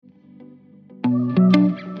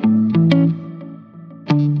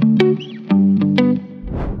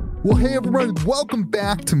Hey everyone, welcome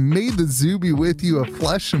back to MTZBWY with you, a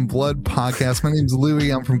flesh and blood podcast. My name is Louie.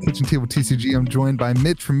 I'm from Kitchen Table TCG. I'm joined by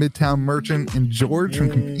Mitch from Midtown Merchant and George from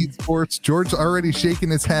Compete Sports. George already shaking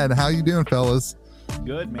his head. How you doing, fellas?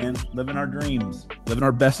 Good, man. Living our dreams, living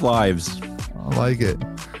our best lives. I like it.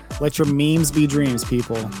 Let your memes be dreams,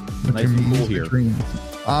 people. Nice and cool here. We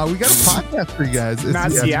got a podcast for you guys. It's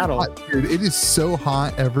not Seattle. It is so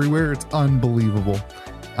hot everywhere. It's unbelievable.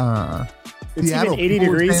 It's Seattle, even 80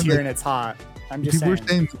 degrees here and it's hot. I'm just saying. People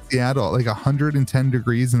were saying Seattle, like 110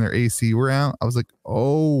 degrees and their AC were out. I was like,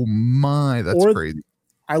 oh my, that's crazy.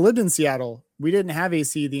 I lived in Seattle. We didn't have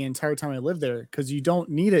AC the entire time I lived there because you don't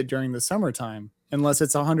need it during the summertime unless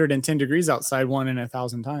it's 110 degrees outside 1 in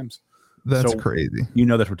 1,000 times. That's crazy. You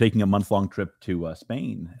know that we're taking a month-long trip to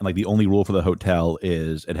Spain, and like the only rule for the hotel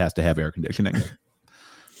is it has to have air conditioning.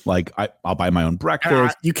 Like I'll buy my own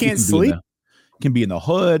breakfast. You can't sleep. Can be in the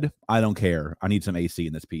hood. I don't care. I need some AC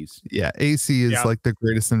in this piece. Yeah, AC is like the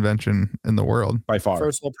greatest invention in the world by far.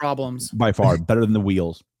 First world problems. By far, better than the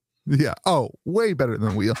wheels. Yeah. Oh, way better than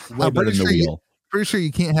the wheel. Way better than the wheel. Pretty sure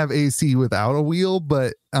you can't have AC without a wheel,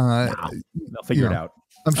 but they'll figure it out.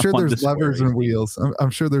 I'm sure there's levers and wheels. I'm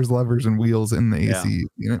sure there's levers and wheels in the AC.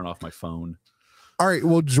 You know? Turn off my phone. All right.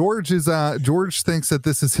 Well, George thinks that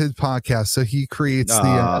this is his podcast, so he creates the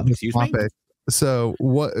topic. Me? So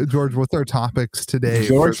what, George, what's our topics today?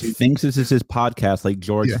 George thinks this is his podcast. Like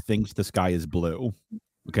George thinks the sky is blue.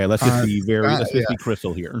 Okay. Let's just be be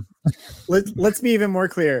crystal here. Let's be even more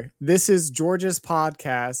clear. This is George's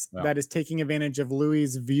podcast that is taking advantage of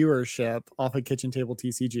Louie's viewership off of Kitchen Table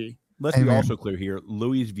TCG. Let's be also clear here.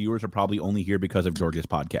 Louie's viewers are probably only here because of George's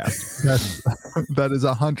podcast. That is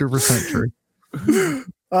 100% true.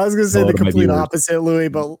 I was going to say the complete opposite, Louie,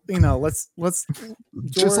 but let's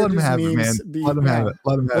just let him have it, man. Let him have it.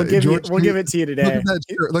 Let him have it. We'll give it to you today.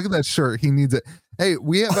 Look at that shirt. He needs it. Hey,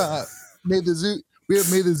 we have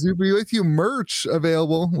MTZBWY with you merch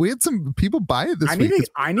available. We had some people buy it this week.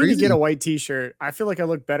 I need to get a white T-shirt. I feel like I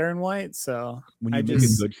look better in white, so when you make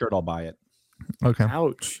a good shirt, I'll buy it. Okay.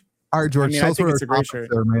 Ouch. All right, George. I think it's a great shirt,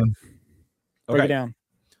 man. Break it down.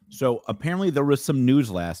 So apparently there was some news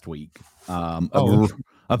last week.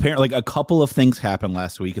 Apparently, like a couple of things happened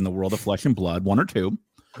last week in the world of flesh and blood, one or two.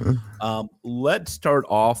 Let's start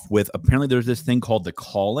off with apparently there's this thing called The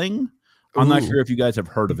Calling. I'm not sure if you guys have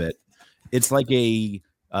heard of it. It's like a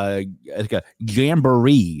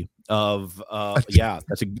jamboree of that's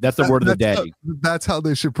the word of the day. That's how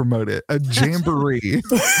they should promote it. A jamboree.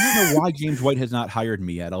 I don't know why James White has not hired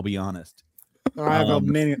me yet. I'll be honest. I have a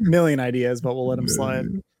million ideas, but we'll let him slide.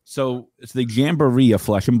 So it's the jamboree of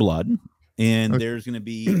flesh and blood, and there's going to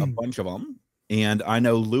be a bunch of them. And I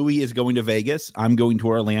know Louie is going to Vegas. I'm going to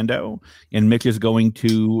Orlando, and Mitch is going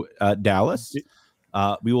to Dallas.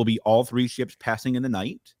 We will be all three ships passing in the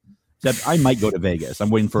night. Except I might go to Vegas. I'm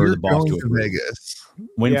waiting for the boss to approve.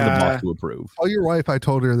 Waiting for the boss to approve. Oh, your wife, I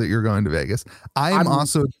told her that you're going to Vegas. I'm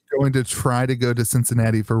also going to try to go to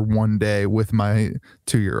Cincinnati for one day with my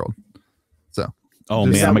 2-year-old. So,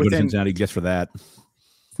 man, I'm going to go to Cincinnati just for that.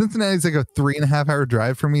 Cincinnati's like a 3.5 hour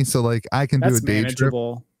drive for me. So like I can do a day trip.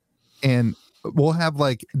 And we'll have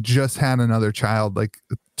like just had another child like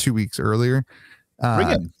 2 weeks earlier. Bring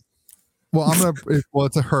him. Well,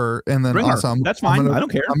 it's a her, and then also that's fine. I don't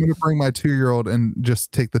care. I'm gonna bring my 2-year-old and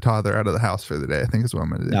just take the toddler out of the house for the day. I think is what I'm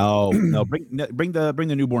gonna do. No, bring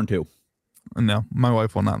the newborn too. No, my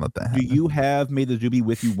wife will not let that happen. Do you have MTZBWY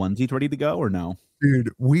with you onesies ready to go or no? Dude,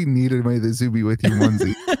 we needed MTZBWY with you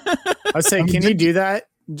onesie. I was saying, can you do that?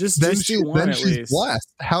 Just do one at least.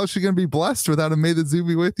 Blessed. How is she gonna be blessed without a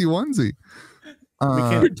MTZBWY with you onesie? We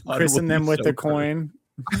can christen them with the coin.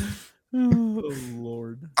 Oh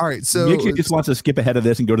Lord! All right, so Mitch just wants to skip ahead of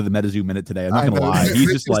this and go to the Metazoo minute today. I'm not gonna lie.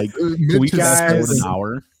 He's just like, we guys an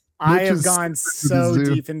hour. I have gone so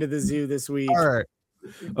deep into the zoo this week. All right,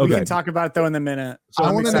 we can talk about it though in the minute. So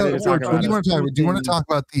I want to know. What do you want to talk about? Do you want to talk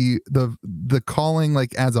about the calling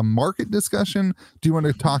like as a market discussion? Do you want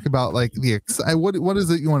to talk about like what is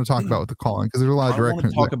it you want to talk about with the calling? Because there's a lot of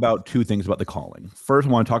directions. I want to talk about two things about the calling. First,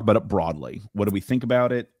 I want to talk about it broadly. What do we think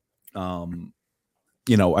about it?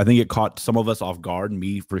 I think it caught some of us off guard,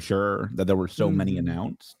 me for sure, that there were so many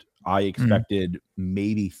announced. I expected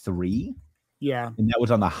maybe 3. Yeah. And that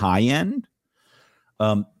was on the high end.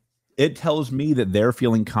 It tells me that they're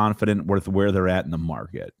feeling confident with where they're at in the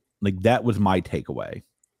market. Like that was my takeaway.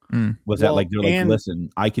 Was that like they're like, listen,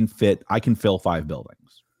 I can fill 5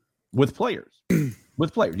 buildings with players.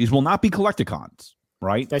 These will not be collecticons,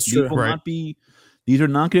 right? That's true. These are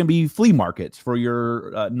not going to be flea markets for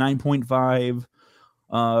your 9.5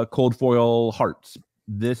 cold foil hearts.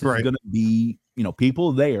 This is going to be,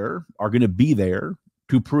 people there are going to be there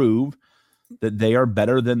to prove that they are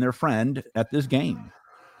better than their friend at this game.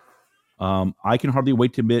 I can hardly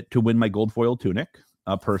wait to win my gold foil tunic.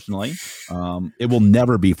 Personally, it will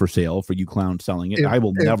never be for sale for you clowns selling it. I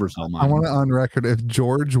will never sell mine. I want it on record. If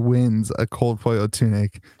George wins a cold foil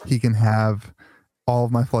tunic, he can have all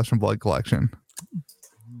of my Flesh and Blood collection.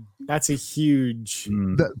 That's a huge.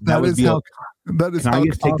 That is how. Can I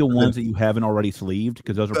just take the ones that you haven't already sleeved,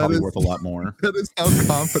 because those are probably worth a lot more. That is how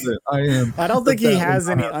confident I am. I don't think he has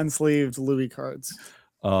any unsleeved Louis cards.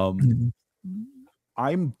 I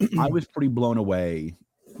was pretty blown away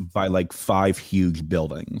by like 5 huge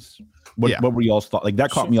buildings. What were y'all's thought? Like,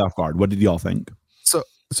 that caught me off guard. What did y'all think? So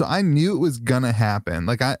I knew it was gonna happen.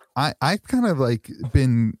 Like I kind of like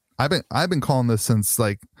I've been calling this since,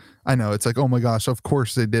 like, I know it's like, oh my gosh, of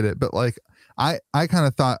course they did it, but like I kind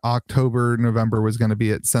of thought October, November was going to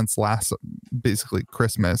be it since last, basically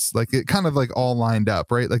Christmas. Like, it kind of like all lined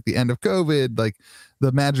up, right? Like the end of COVID, like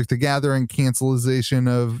the Magic the Gathering cancelization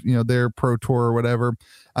of, their pro tour or whatever.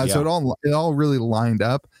 So it all really lined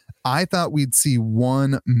up. I thought we'd see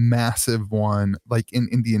one massive one, like in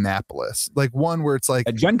Indianapolis, like one where it's like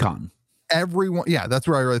at Gen Con. Everyone, that's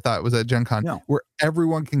where I really thought it was, at Gen Con, where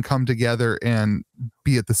everyone can come together and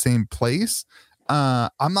be at the same place.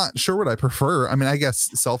 I'm not sure what I prefer. I mean, I guess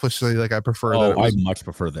selfishly, like, I prefer that. I much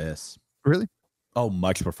prefer this. Really? Oh,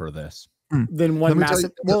 much prefer this. Then one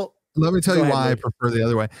massive. Let me tell you why I prefer the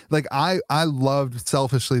other way. Like, I loved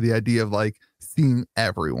selfishly the idea of like seeing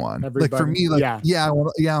everyone. Everybody. Like, for me, like,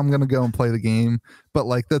 I'm gonna go and play the game. But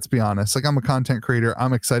like, let's be honest. Like, I'm a content creator.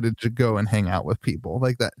 I'm excited to go and hang out with people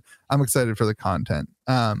like that. I'm excited for the content.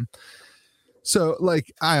 So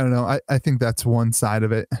like, I don't know. I think that's one side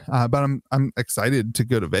of it. But I'm excited to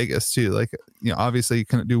go to Vegas too. Like, obviously you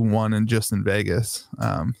couldn't do one and just in Vegas.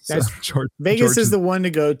 Vegas is the one to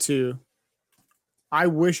go to. I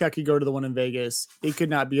wish I could go to the one in Vegas. It could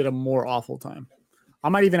not be at a more awful time. I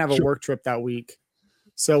might even have a work trip that week.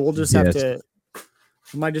 So we'll just have to,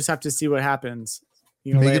 we might just have to see what happens.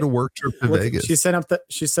 Make it a work trip to Vegas. She's setting up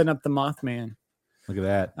the Mothman. Look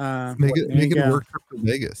at that. Make it a work trip to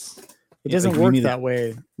Vegas. It doesn't work that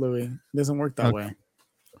way, Louis. It doesn't work that way.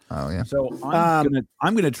 Oh yeah. So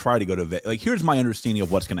I'm gonna try to go to Vegas. Like, here's my understanding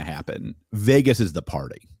of what's gonna happen. Vegas is the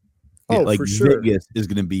party. For sure. Vegas is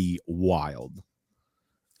gonna be wild.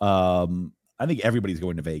 I think everybody's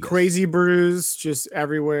going to Vegas. Crazy brews just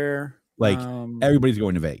everywhere. Like, everybody's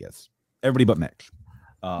going to Vegas. Everybody but Mitch.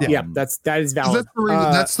 That is valid.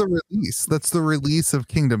 That's the release. That's the release of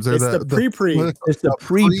Kingdoms. Or it's the pre-pre. It's the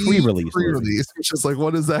pre-release. Pre-release, which is like,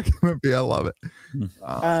 what is that going to be? I love it.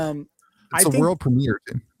 It's a world premiere,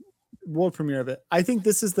 dude. World premiere of it. I think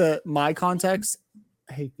this is my context.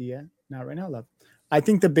 I hate not right now, love. I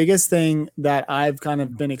think the biggest thing that I've kind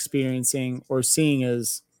of been experiencing or seeing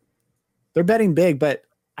is they're betting big, but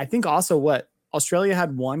I think also Australia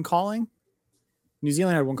had one calling. New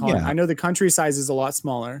Zealand had one calling. Yeah. I know the country size is a lot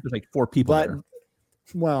smaller. There's like 4 people there.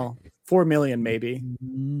 Well, 4 million maybe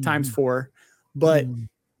times 4. But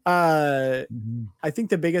I think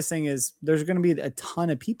the biggest thing is there's going to be a ton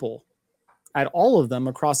of people at all of them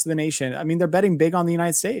across the nation. I mean, they're betting big on the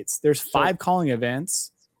United States. There's 5 calling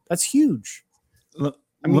events. That's huge. Let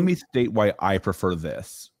me state why I prefer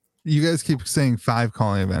this. You guys keep saying 5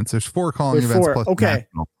 calling events. There's 4 calling events plus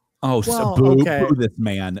national. Oh, boo this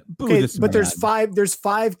man. This but man. There's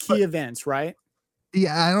 5 key events, right?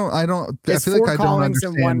 Yeah, I feel like I don't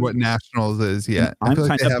understand what nationals is yet. I'm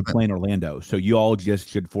signed up to play in Orlando, so you all just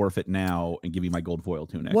should forfeit now and give me my gold foil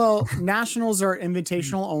tunic. Well, nationals are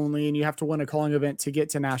invitational only, and you have to win a calling event to get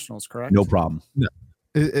to nationals, correct? No problem. No,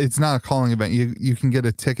 it's not a calling event. You can get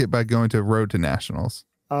a ticket by going to Road to Nationals.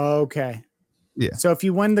 Okay. Yeah. So if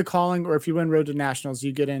you win the calling or if you win Road to Nationals,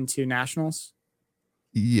 you get into nationals?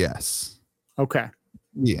 Yes. Okay.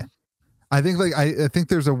 Yeah. I think I think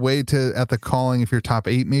there's a way to, at the calling, if you're top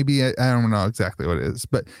 8, maybe I don't know exactly what it is,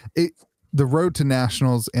 but the Road to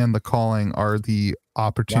Nationals and the calling are the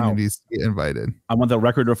opportunities to get invited. I want the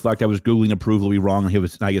record to reflect I was Googling to prove Louis wrong.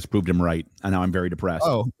 I just proved him right. And now I'm very depressed.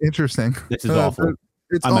 Oh, interesting. This is awful.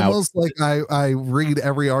 It's almost like I read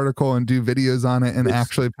every article and do videos on it and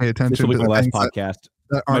actually pay attention to the last podcast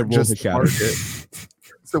that aren't just market.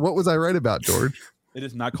 So what was I right about, George? It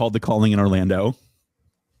is not called the calling in Orlando.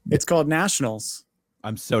 It's called Nationals.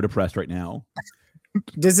 I'm so depressed right now.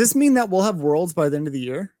 Does this mean that we'll have Worlds by the end of the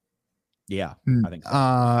year? Yeah, I think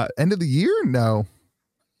so. End of the year? No.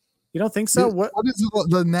 You don't think so? What is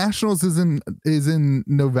the Nationals is in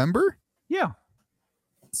November? Yeah.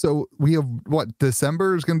 So we have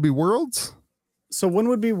December is going to be Worlds? So when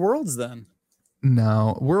would be Worlds then?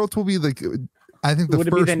 No, Worlds will be like, I think would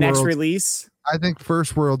it be the next release? I think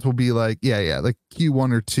first Worlds will be like like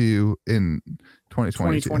Q1 or 2 in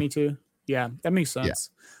 2022. Yeah, that makes sense.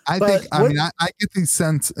 I think I get the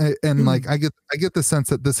sense and like I get the sense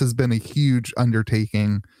that this has been a huge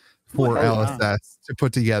undertaking for LSS to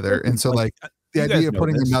put together, and so like the idea of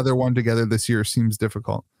putting another one together this year seems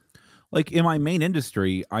difficult. Like in my main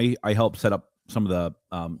industry, I help set up some of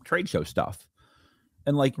the trade show stuff,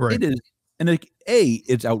 and like it is, and like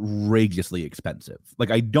it's outrageously expensive.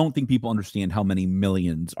 Like I don't think people understand how many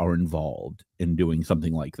millions are involved in doing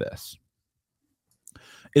something like this.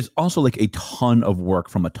 It's also like a ton of work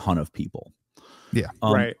from a ton of people. Yeah.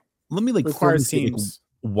 Right. Let me like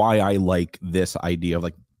why I like this idea of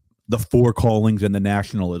like the 4 callings and the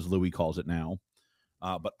national, as Louis calls it now.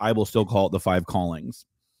 But I will still call it the 5 callings.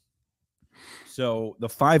 So the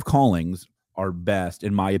 5 callings are best,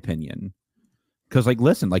 in my opinion, because like,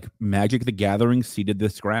 listen, like Magic the Gathering seeded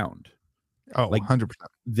this ground. Oh, like 100%.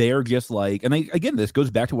 They're just like, and again, this goes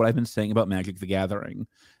back to what I've been saying about Magic the Gathering.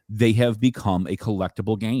 They have become a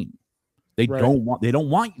collectible game. They don't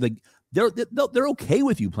want like they're okay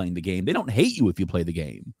with you playing the game. They don't hate you if you play the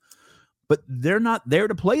game, but they're not there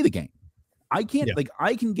to play the game. I can't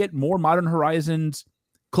I can get more Modern Horizons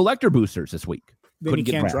collector boosters this week. Then you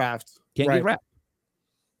can't draft. Can't get wrapped.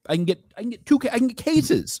 I can get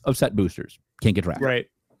cases of set boosters. Can't get wrapped.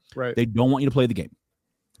 Right. They don't want you to play the game.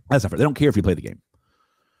 That's not fair. They don't care if you play the game.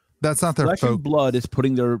 That's not their Flesh and Blood is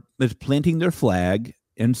planting their flag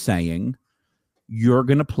and saying, you're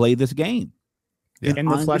going to play this game. Yeah. In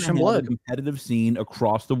the Flesh and Blood competitive scene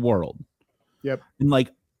across the world. Yep. And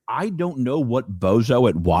like, I don't know what bozo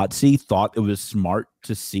at WotC thought it was smart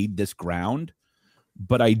to seed this ground,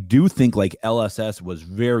 but I do think like LSS was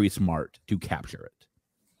very smart to capture it.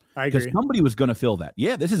 I agree. Because somebody was going to fill that.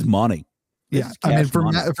 Yeah, this is money. I mean,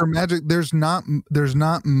 for Magic, there's not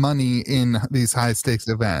money in these high stakes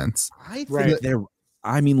events. I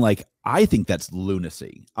think I think that's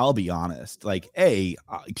lunacy. I'll be honest. Like,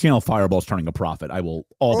 Channel Fireball's turning a profit. I will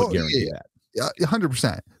all but guarantee that. Yeah,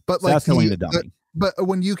 100%. But so like, that's the dummy. But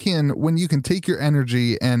when you can take your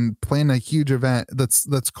energy and plan a huge event,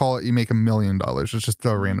 let's call it, you make $1 million. Let's just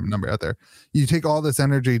throw a random number out there. You take all this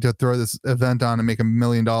energy to throw this event on and make $1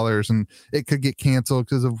 million, and it could get canceled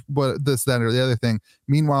because of what this, that, or the other thing.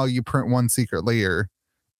 Meanwhile, you print one secret layer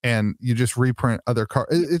and you just reprint other cards.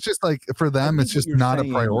 It's just like, for them, it's just not a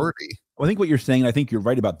priority. Well, I think what you're saying, I think you're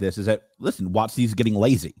right about this, is that, listen, WotC's getting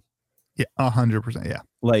lazy. Yeah, 100%. Yeah.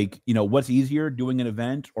 Like, what's easier, doing an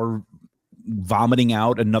event or vomiting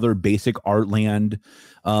out another basic Artland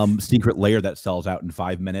secret layer that sells out in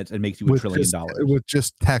 5 minutes and makes you $1 trillion with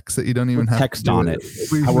just text that you don't even have text on it.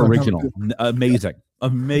 How original. Amazing.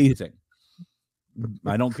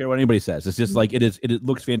 I don't care what anybody says. It's just like, it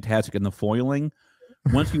looks fantastic. And the foiling,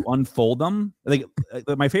 once you unfold them, like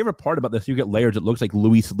my favorite part about this, you get layers. It looks like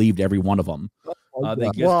Louis sleeved every one of them. They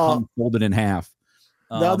just come folded in half.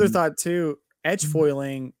 The other thought too, edge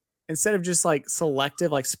foiling, instead of just like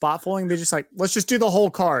selective, like spot foiling, they're just like, let's just do the whole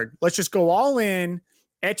card. Let's just go all in,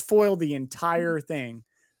 etch foil the entire thing.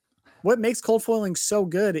 What makes cold foiling so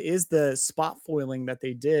good is the spot foiling that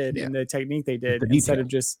they did and the technique they did instead of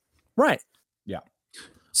just Yeah.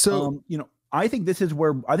 So, I think this is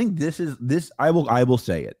where I will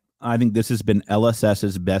say it. I think this has been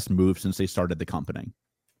LSS's best move since they started the company.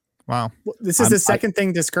 Wow. Well, this is the second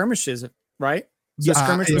thing to skirmishes, right? So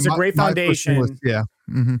skirmish was a great foundation.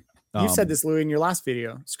 Mm-hmm. You said this, Louis, in your last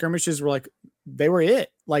video. Skirmishes were like, they were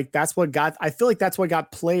it. Like, I feel like that's what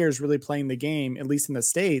got players really playing the game, at least in the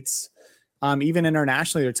States. Even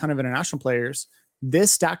internationally, there are a ton of international players.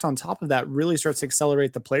 This stacked on top of that really starts to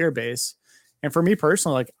accelerate the player base. And for me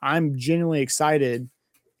personally, like, I'm genuinely excited.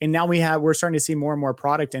 And now we're starting to see more and more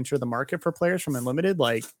product enter the market for players from Unlimited.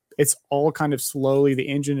 Like, it's all kind of slowly, the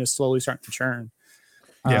engine is slowly starting to churn.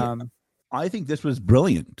 Yeah. I think this was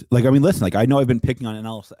brilliant. Like, I mean, listen, like, I know I've been picking on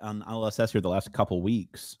LSS here the last couple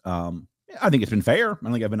weeks. I think it's been fair. I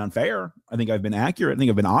don't think I've been unfair. I think I've been accurate. I think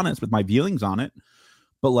I've been honest with my feelings on it.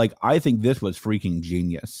 But like, I think this was freaking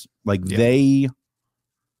genius. Like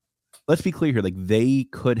let's be clear here. Like, they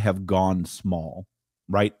could have gone small,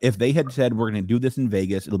 right? If they had said, we're going to do this in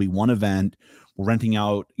Vegas, it'll be one event. We're renting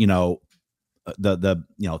out, the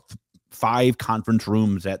 5 conference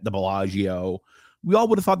rooms at the Bellagio. We all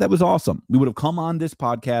would have thought that was awesome. We would have come on this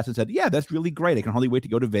podcast and said, yeah, that's really great. I can hardly wait to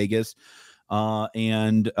go to Vegas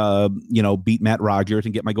and beat Matt Rogers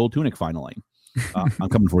and get my gold tunic finally. I'm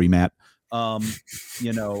coming for you, Matt. But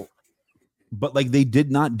like, they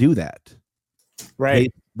did not do that.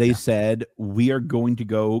 Right. They said, we are going to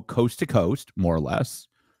go coast to coast, more or less.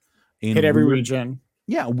 And hit every region.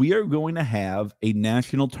 Yeah, we are going to have a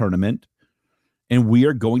national tournament. and we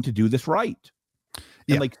are going to do this right.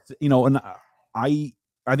 Yeah. And like, you know, and I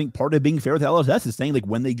think part of being fair with LSS is saying like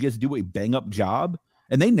when they just do a bang up job,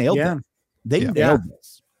 and they nailed it. They nailed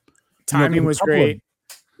this. Timing was great.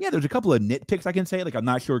 There's a couple of nitpicks I can say. Like, I'm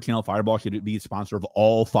not sure Channel Fireball should be a sponsor of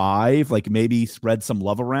all 5. Like, maybe spread some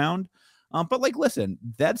love around. But like, listen,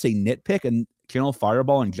 that's a nitpick, and Channel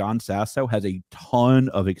Fireball and John Sasso has a ton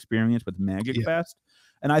of experience with Magic Fest,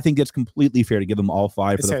 and I think it's completely fair to give them all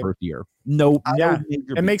 5 for the first year.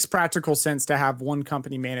 It makes practical sense to have one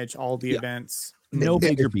company manage all the events. No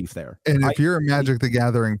major beef there. And if you're a Magic the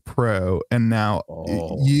Gathering pro, and now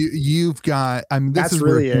you've got, I mean, this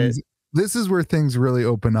is where things really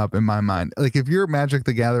open up in my mind. Like, if you're a Magic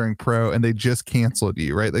the Gathering pro and they just canceled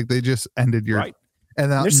you, right? Like, they just ended your and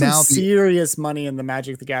there's some serious money in the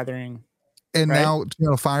Magic the Gathering. And now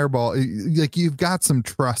Channel Fireball, like, you've got some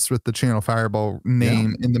trust with the Channel Fireball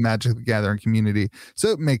name in the Magic the Gathering community, so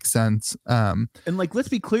it makes sense. And like, let's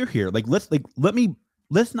be clear here. Like, let's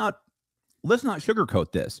not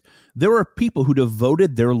sugarcoat this. There are people who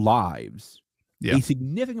devoted their lives, a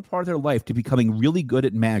significant part of their life, to becoming really good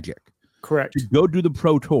at Magic. Correct. To go do the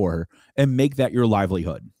Pro Tour and make that your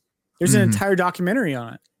livelihood. There's an entire documentary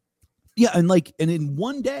on it. Yeah, and in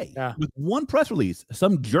one day, with one press release,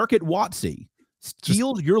 some jerk at WotC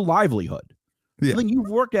steals your livelihood. Something you've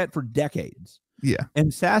worked at for decades. Yeah.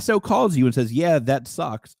 And Sasso calls you and says, yeah, that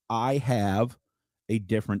sucks. I have a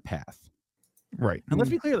different path. Right. And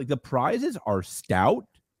let's be clear, like, the prizes are stout,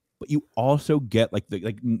 but you also get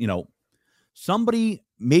somebody,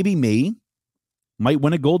 maybe me, might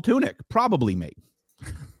win a gold tunic. Probably me.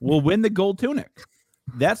 Will win the gold tunic.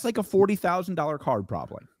 That's like a $40,000 card,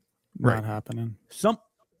 probably. Not happening.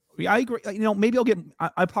 I agree. Maybe I'll get.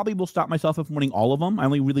 I probably will stop myself from winning all of them. I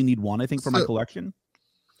only really need one, I think, for my collection.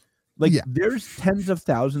 There's tens of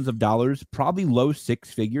thousands of dollars, probably low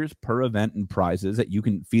 6 figures per event in prizes that you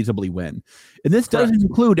can feasibly win, and this doesn't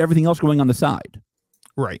include everything else going on the side.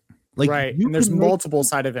 Right. And there's multiple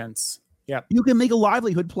side events. Yeah. You can make a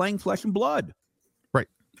livelihood playing Flesh and Blood. Right.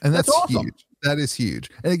 And that's awesome. huge. That is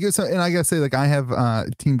huge. And it gives, and I gotta say, like, I have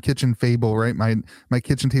Team Kitchen Fable, right? My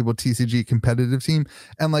kitchen table TCG competitive team.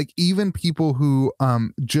 And like, even people who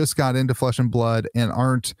just got into Flesh and Blood and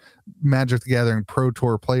aren't Magic the Gathering Pro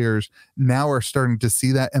Tour players now are starting to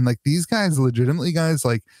see that. And like, these guys, legitimately, guys,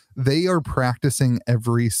 like, they are practicing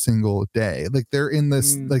every single day. Like, they're in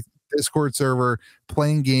this like Discord server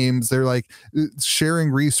playing games. They're like sharing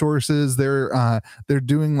resources. They're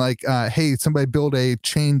doing like, hey, somebody build a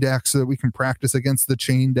chain deck so that we can practice against the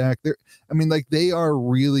chain deck. They are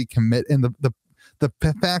really committed. And the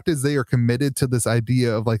fact is, they are committed to this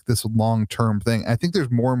idea of like this long-term thing. I think there's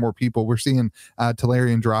more and more people. We're seeing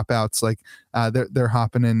Talarian dropouts. Like they're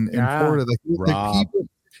hopping in Florida. Like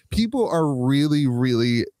people are really,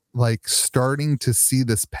 really like starting to see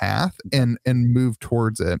this path and move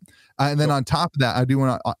towards it. And then on top of that, I do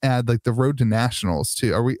want to add like the road to nationals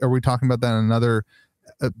too. Are we talking about that in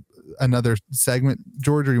another segment,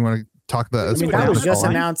 George, or you want to talk about that? That was just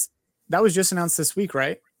announced. That was just announced this week,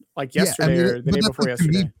 right? Like yesterday or the day before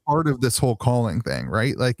yesterday. Part of this whole calling thing,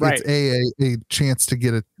 right? Like it's a chance to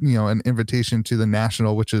get an invitation to the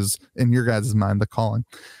national, which is in your guys' mind the calling.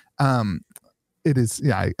 It is.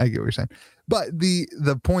 Yeah, I get what you're saying. But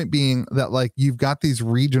the point being that like you've got these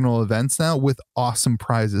regional events now with awesome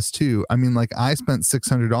prizes too. I mean, like I spent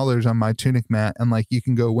 $600 on my tunic mat, and like you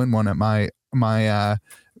can go win one at my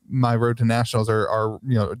road to nationals or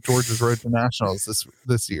George's road to nationals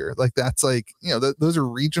this year. Like that's like those are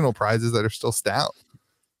regional prizes that are still stout.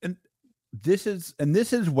 And this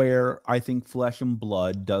is where I think Flesh and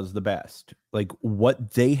Blood does the best. Like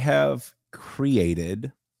what they have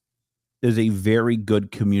created is a very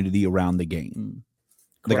good community around the game.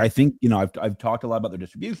 Correct. Like I think I've talked a lot about their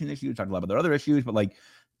distribution issues, talked a lot about their other issues, but like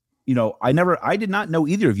I did not know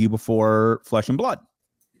either of you before Flesh and Blood.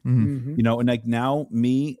 Mm-hmm. And like now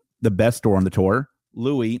me, the best store on the tour,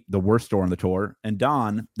 Louis, the worst store on the tour, and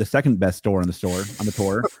Don, the second best store on the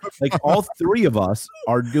tour. Like all three of us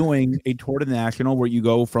are doing a tour to the national where you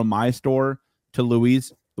go from my store to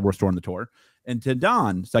Louis, the worst store on the tour, and to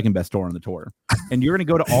Don, second best store on the tour. And you're going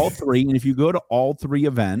to go to all three. And if you go to all three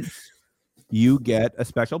events, you get a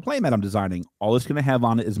special playmat I'm designing. All it's going to have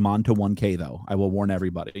on it is Monto 1K, though. I will warn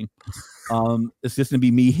everybody. It's just going to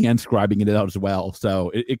be me hand scribing it out as well.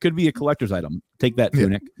 So it could be a collector's item. Take that,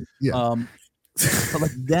 Tunic. Yeah. But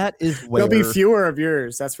like that is where there'll be fewer of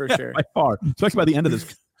yours. That's for sure. By far, especially by the end of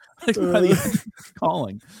this, by the end of this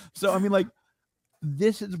calling. So I mean, like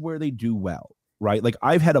this is where they do well. Right. Like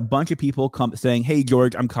I've had a bunch of people come saying, hey,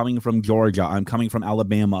 George, I'm coming from Georgia. I'm coming from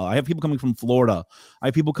Alabama. I have people coming from Florida. I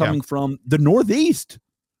have people coming from the Northeast.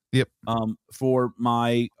 Yep. For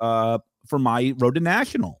my road to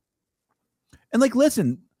national. And like,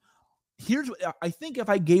 listen, I think if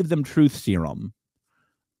I gave them truth serum,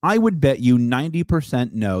 I would bet you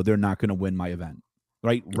 90% no, they're not going to win my event.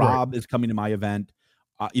 Right? Rob is coming to my event.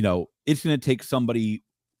 It's going to take somebody.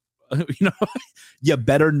 You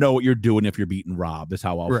better know what you're doing if you're beating Rob. Is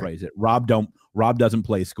how I'll phrase it. Rob doesn't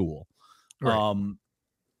play school. Right.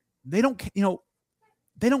 They don't.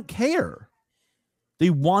 They don't care. They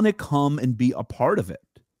want to come and be a part of it.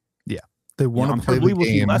 Yeah. They want to play the game. We'll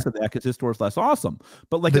see less of that because his store is less awesome.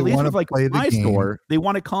 But like, at least with like my store, they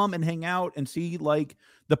want to come and hang out and see like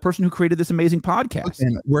the person who created this amazing podcast.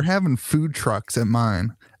 And we're having food trucks at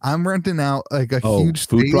mine. I'm renting out like a huge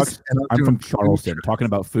food space. Trucks. I'm from Charleston. Talking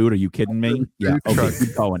about food. Are you kidding me? Yeah. Okay.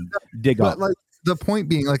 Keep going. Dig up. Like, the point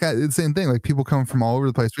being, like, it's the same thing. Like, people come from all over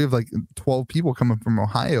the place. We have like 12 people coming from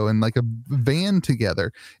Ohio and like a van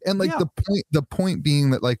together. And like the point being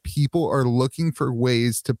that like people are looking for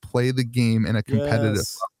ways to play the game in a competitive level.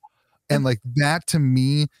 And like that to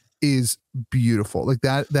me is beautiful. Like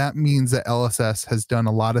that means that LSS has done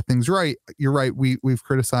a lot of things right. You're right. We've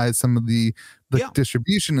criticized some of the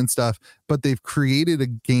distribution and stuff, but they've created a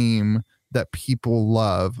game that people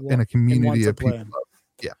love and a community of people love.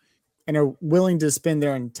 And are willing to spend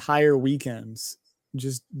their entire weekends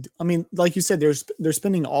like you said, they're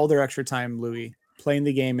spending all their extra time, Louis, playing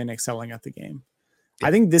the game and excelling at the game. Yeah.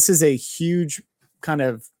 I think this is a huge kind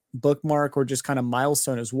of bookmark or just kind of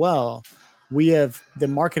milestone as well. The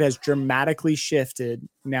market has dramatically shifted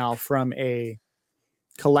now from a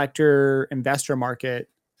collector investor market.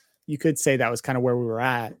 You could say that was kind of where we were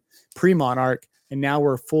at pre-Monarch, and now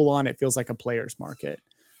we're full on. It feels like a player's market.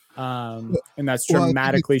 And that's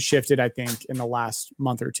dramatically shifted, I think, in the last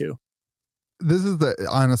month or two. This is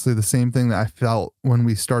honestly the same thing that I felt when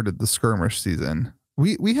we started the skirmish season.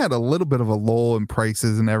 We had a little bit of a lull in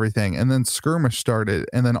prices and everything, and then skirmish started,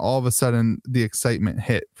 and then all of a sudden the excitement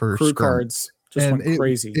hit for crew cards. Went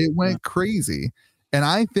crazy. It went crazy. And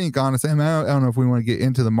I think honestly, I don't know if we want to get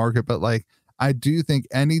into the market, but like I do think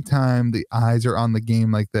anytime the eyes are on the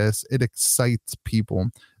game like this, it excites people.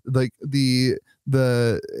 Like the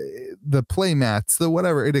play mats, the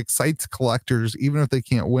whatever, it excites collectors. Even if they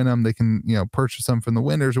can't win them, they can purchase them from the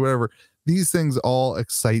winners or whatever. These things all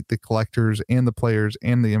excite the collectors and the players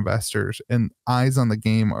and the investors, and eyes on the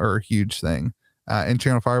game are a huge thing. And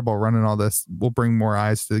Channel Fireball running all this will bring more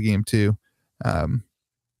eyes to the game too. We'll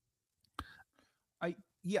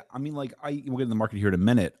get in the market here in a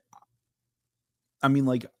minute. I mean,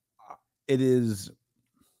 like, it is.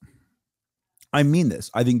 I mean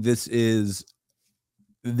this. I think this is,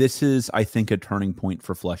 I think, a turning point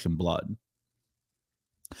for Flesh and Blood.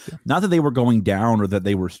 Yeah. Not that they were going down or that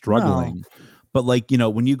they were struggling, but like,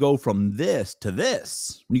 when you go from this to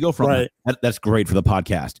this, when you go from that's great for the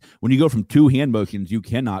podcast. When you go from two hand motions you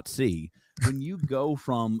cannot see, when you go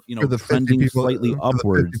from trending slightly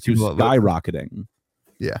upwards to skyrocketing,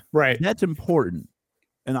 that's important.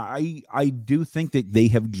 And I do think that they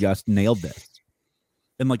have just nailed this.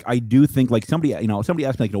 And like, I do think like somebody asked me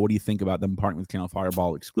like, what do you think about them partnering with Channel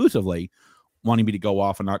Fireball exclusively, wanting me to go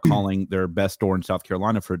off and not calling their best store in South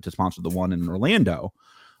Carolina to sponsor the one in Orlando.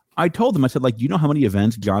 I told them, I said, like, do you know how many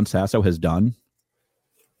events John Sasso has done?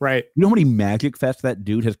 Right. You know how many Magic Fest that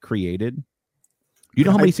dude has created? You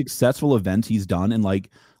know how many successful events he's done? And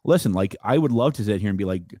like, listen, like, I would love to sit here and be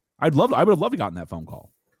like, I would have loved to gotten that phone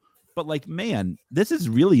call. But like, man, this is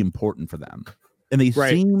really important for them. And they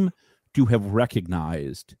seem to have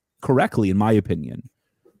recognized correctly, in my opinion,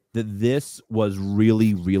 that this was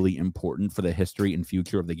really, really important for the history and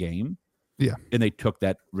future of the game. Yeah. And they took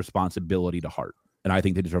that responsibility to heart. And I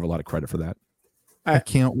think they deserve a lot of credit for that. I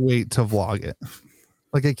can't wait to vlog it.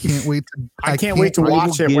 Like, I can't wait to I can't wait to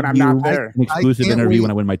watch it when I'm not there. An exclusive interview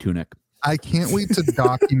when I win my tunic. I can't wait to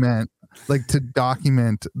document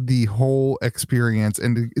the whole experience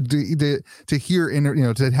and to hear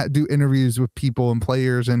do interviews with people and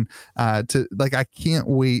players, and to like, I can't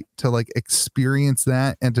wait to like experience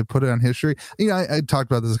that and to put it on history. I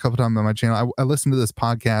talked about this a couple times on my channel. I listened to this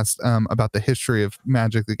podcast about the history of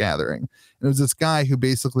Magic the Gathering. And it was this guy who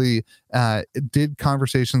basically did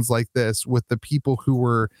conversations like this with the people who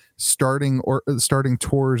were starting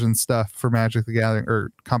tours and stuff for Magic the Gathering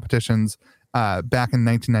or competitions back in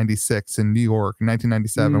 1996 in New York,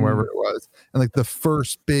 1997, wherever it was. And like the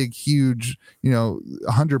first big, huge,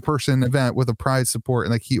 100-person event with a prize support,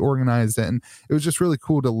 and like he organized it. And it was just really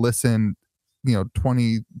cool to listen,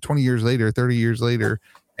 20 years later, 30 years later,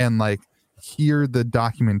 and like hear the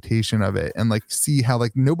documentation of it and like see how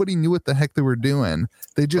like nobody knew what the heck they were doing.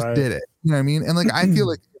 They just did it. You know what I mean? And like, I feel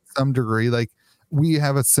like to some degree, like we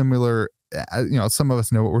have a similar some of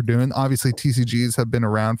us know what we're doing. Obviously, TCGs have been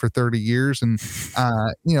around for 30 years, and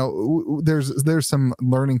there's some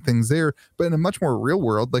learning things there. But in a much more real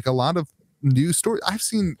world, like a lot of new stores, I've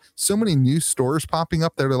seen so many new stores popping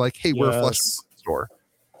up that are like, "Hey, we're a Flesh store."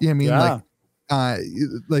 You know what I mean?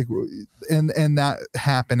 Like and that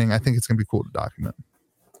happening, I think it's gonna be cool to document.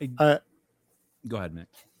 Go ahead, Mitch.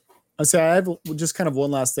 I say I have just kind of one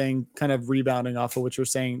last thing, kind of rebounding off of what you're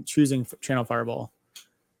saying, choosing Channel Fireball.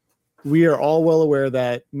 We are all well aware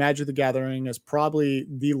that Magic the Gathering is probably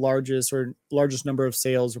the largest number of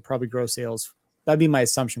sales, or probably gross sales. That'd be my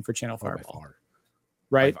assumption for Channel Fireball,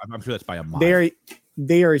 right? I'm sure that's by a mile.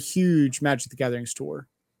 They are a huge Magic the Gathering store.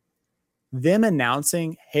 Them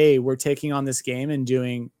announcing, "Hey, we're taking on this game and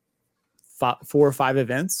doing 4 or 5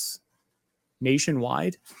 events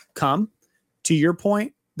nationwide." To your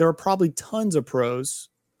point, there are probably tons of pros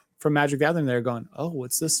from Magic the Gathering that are going, "Oh,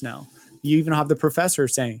 what's this now?" You even have the professor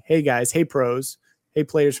saying, "Hey guys, hey pros, hey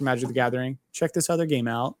players from Magic the Gathering, check this other game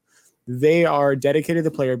out." They are dedicated to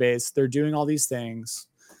the player base. They're doing all these things,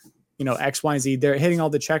 X, Y, and Z. They're hitting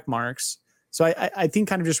all the check marks. So I think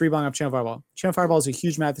kind of just rebounding up Channel Fireball. Channel Fireball is a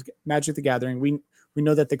huge Magic the Gathering. We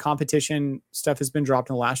know that the competition stuff has been dropped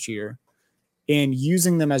in the last year, and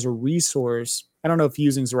using them as a resource. I don't know if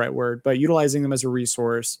using is the right word, but utilizing them as a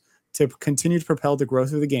resource to continue to propel the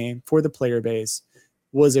growth of the game for the player base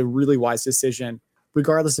was a really wise decision,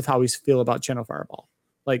 regardless of how we feel about Channel Fireball.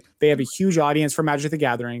 Like, they have a huge audience for Magic the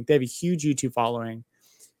Gathering. They have a huge YouTube following.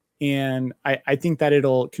 And I think that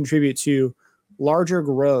it'll contribute to larger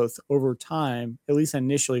growth over time, at least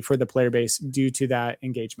initially, for the player base due to that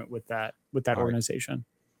engagement with that organization.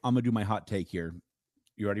 Right. I'm going to do my hot take here.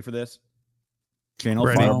 You ready for this? Channel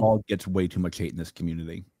Ready. Fireball gets way too much hate in this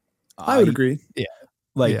community. I would agree. Yeah.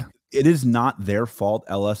 It is not their fault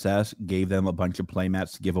LSS gave them a bunch of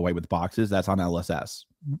playmats to give away with boxes. That's on LSS.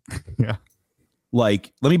 Yeah.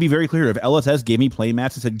 Like, let me be very clear. If LSS gave me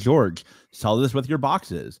playmats and said, "George, sell this with your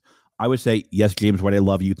boxes," I would say, "Yes, James White, I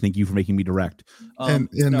love you. Thank you for making me direct." You're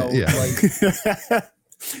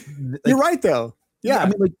right, though. Yeah. I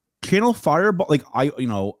mean, like, Channel Fireball, like,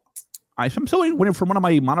 I'm still waiting for one of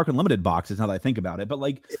my Monarch Unlimited boxes now that I think about it. But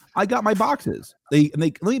like, I got my boxes. Let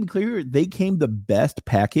me be clear, they came the best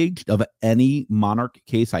packaged of any Monarch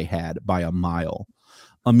case I had by a mile.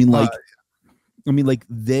 I mean,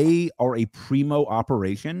 they are a primo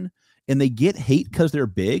operation, and they get hate because they're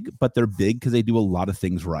big, but they're big because they do a lot of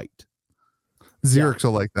things right. Xerix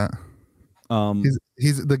will like that.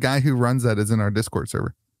 He's the guy who runs that is in our Discord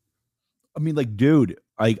server. I mean, like, dude,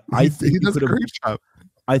 I think he does a great job.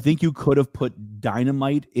 I think you could have put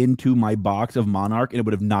dynamite into my box of Monarch and it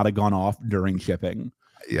would have not have gone off during shipping.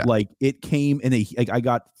 Yeah. Like, it came in I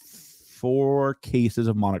got 4 cases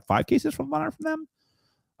of Monarch, 5 cases from Monarch from them,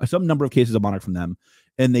 some number of cases of Monarch from them.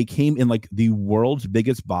 And they came in like the world's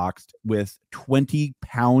biggest box with 20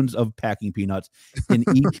 pounds of packing peanuts. And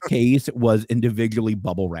each case was individually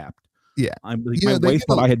bubble wrapped. Yeah. I'm like, my wife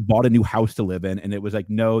thought I had bought a new house to live in. And it was like,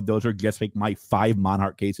 no, those are just like my 5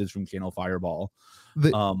 Monarch cases from Channel Fireball.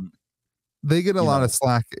 They get a lot of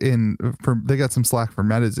slack they got some slack for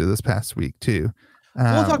Metazoo this past week too.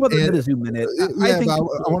 We'll talk about the Metazoo minute.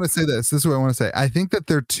 I want to say this. This is what I want to say. I think that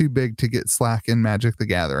they're too big to get slack in Magic the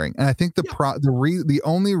Gathering, and I think the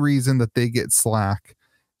only reason that they get slack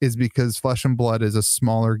is because Flesh and Blood is a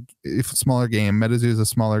smaller game. Metazoo is a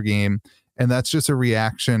smaller game, and that's just a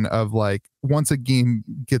reaction of like, once a game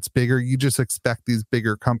gets bigger, you just expect these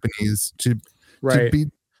bigger companies to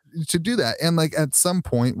do that. And like, at some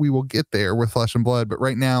point we will get there with Flesh and Blood, but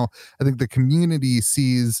right now I think the community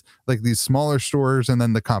sees like these smaller stores and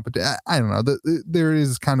then the competition. I don't know, there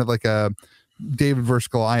is kind of like a David versus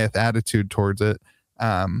Goliath attitude towards it.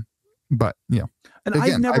 But and again,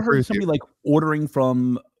 I've never heard somebody like ordering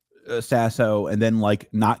from Sasso and then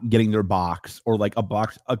like not getting their box, or like a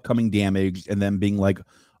box coming damaged and then being like,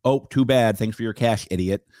 "Oh, too bad, thanks for your cash,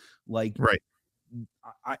 idiot." Like, right.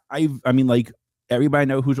 I mean, like, everybody I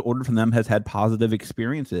know who's ordered from them has had positive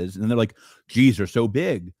experiences, and they're like, "Geez, they're so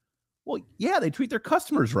big." Well, yeah, they treat their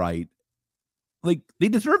customers right. Like, they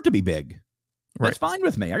deserve to be big. Right. That's fine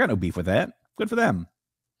with me. I got no beef with that. Good for them.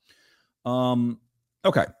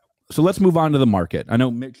 Okay, so let's move on to the market. I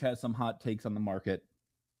know Mitch has some hot takes on the market.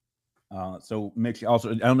 So Mitch,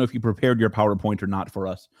 also, I don't know if you prepared your PowerPoint or not for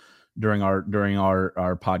us during our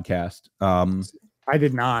podcast. I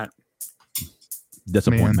did not.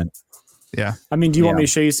 Disappointment. Man. Yeah. I mean, do you want me to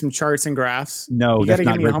show you some charts and graphs? No, you got to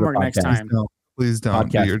give me homework next time. No, please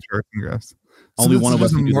don't do your charts and graphs. Only one of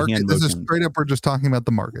us can do the hand This is motion. straight up. We're just talking about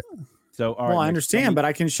the market. So, all well, right, I understand, but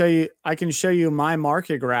I can show you my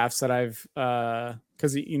market graphs that I've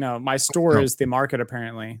because my store is the market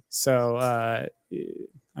apparently. So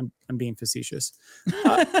I'm being facetious.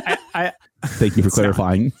 I thank you for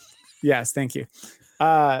clarifying. Yes, thank you.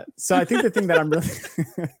 So I think the thing that I'm really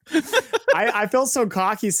I felt so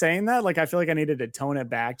cocky saying that. Like I feel like I needed to tone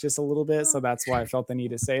it back just a little bit. So that's why I felt the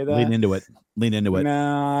need to say that. Lean into it. No,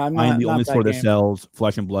 I'm not. I'm the not only store that game. sells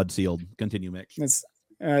flesh and blood sealed. Continue, Mitch.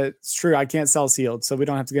 It's true. I can't sell sealed, so we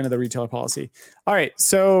don't have to get into the retailer policy. All right.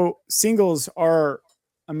 So singles are,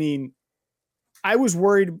 I was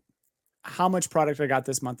worried how much product I got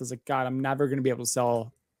this month. I was like, God, I'm never going to be able to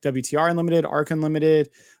sell WTR Unlimited, ARC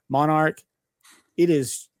Unlimited, Monarch. It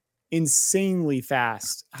is insanely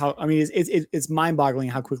fast. It's mind boggling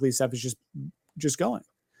how quickly stuff is just going.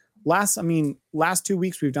 Last 2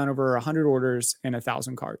 weeks, we've done over 100 orders and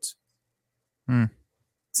 1,000 cards.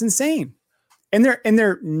 It's insane. And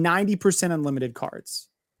they're 90% unlimited cards.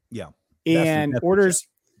 Yeah. And orders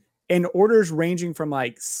ranging from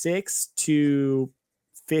like 6 to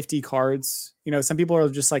 50 cards. Some people are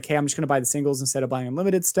just like, hey, I'm just going to buy the singles instead of buying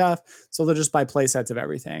unlimited stuff. So they'll just buy play sets of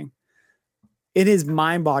everything. It is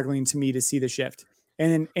mind boggling to me to see the shift.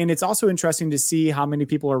 And it's also interesting to see how many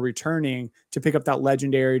people are returning to pick up that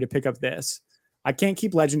legendary, to pick up this. I can't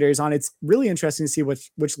keep legendaries on. It's really interesting to see which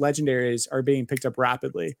legendaries are being picked up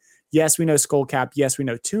rapidly. Yes, we know Skullcap. Yes, we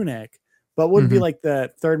know Tunic. But what would be like the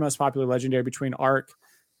third most popular legendary between Arc,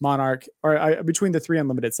 Monarch, or between the 3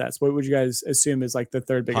 unlimited sets? What would you guys assume is like the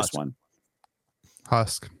third biggest one?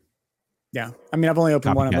 Husk. Yeah. I've only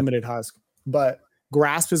opened one unlimited Husk. But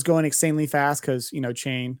Grasp is going insanely fast because,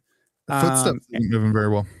 chain. Footsteps moving very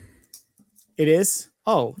well. It is?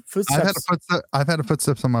 Oh, Footsteps. I've had a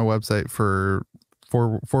Footsteps on my website for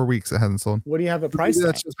four weeks. It hasn't sold. What do you have a price?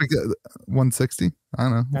 That's just because 160. I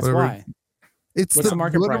don't know. That's whatever. why. It's What's the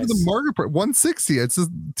market price? The market price 160. It's a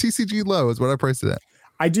TCG low is what I priced it at.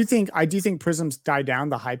 I do think Prism's died down.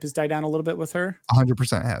 The hype has died down a little bit with her.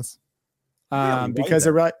 100% has. Because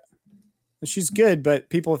she's good, but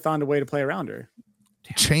people have found a way to play around her.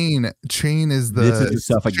 Chain is the. This is the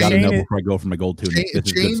stuff I gotta know before I go for my gold tunic.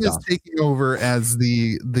 Chain is taking over as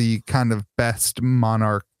the kind of best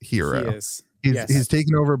Monarch hero. He's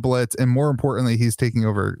taking over Blitz, and more importantly, he's taking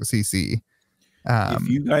over CC. If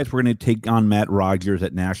you guys were going to take on Matt Rogers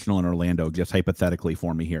at National in Orlando, just hypothetically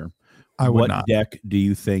for me here, what deck do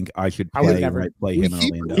you think I should play? Play him in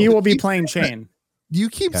Orlando. He will be playing Chain. You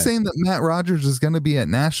keep saying that Matt Rogers is going to be at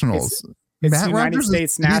Nationals. It's Matt United Rogers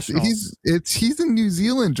States Nationals. He's in New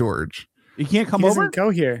Zealand, George. He can't come over. Go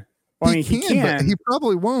here. Well, he can, but he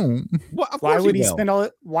probably won't. Well, why would he spend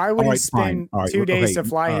Why would he spend 2 days to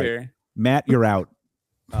fly here? Matt, you're out.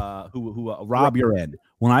 Rob, you're in.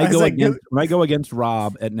 When I go against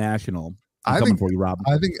Rob at National, I'm coming for you, Rob.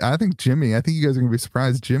 I think Jimmy. I think you guys are gonna be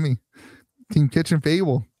surprised. Jimmy, Team Kitchen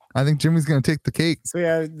Fable. I think Jimmy's gonna take the cake. So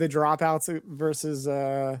yeah, the dropouts versus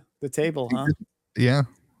the table, huh? Yeah.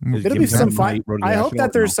 It'll be some fun. I hope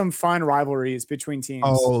that there's some fun rivalries between teams.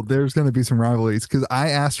 Oh, there's going to be some rivalries because I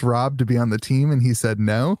asked Rob to be on the team and he said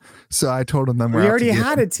no. So I told him we already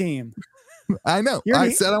had a team. I know. I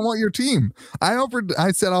said I want your team. I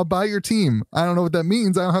said I'll buy your team. I don't know what that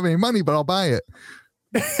means. I don't have any money, but I'll buy it.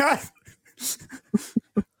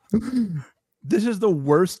 This is the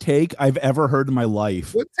worst take I've ever heard in my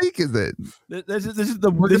life. What take is it? This is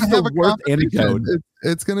the worst anecdote.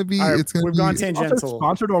 It's going to be. Right, it's going to be gone tangential.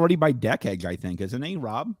 Sponsored already by Deck Edge, I think, isn't he,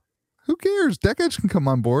 Rob? Who cares? Deck Edge can come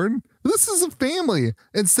on board. This is a family.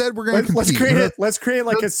 Instead, we're going to compete. Let's create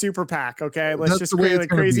like a super PAC. Okay, let's just create a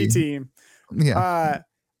crazy team. Yeah.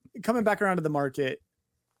 Coming back around to the market.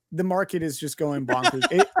 The market is just going bonkers.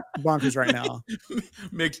 Bonkers right now.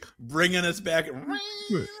 Mitch bringing us back.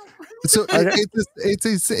 So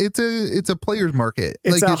it's a player's market.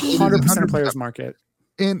 It's 100% a player's market.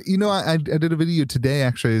 And I did a video today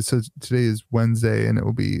actually. So today is Wednesday and it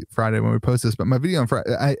will be Friday when we post this. But my video on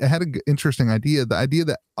Friday, I had an interesting idea. The idea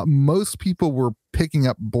that most people were picking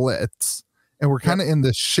up Blitz and we're kind of in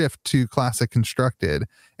this shift to classic constructed.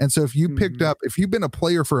 And so if you if you've been a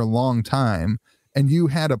player for a long time and you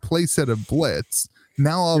had a play set of Blitz,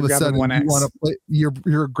 now all of a sudden you want to play,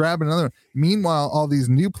 you're grabbing another one. Meanwhile, all these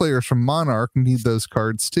new players from Monarch need those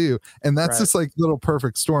cards too. And that's just like little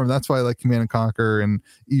perfect storm. That's why like Command and Conquer and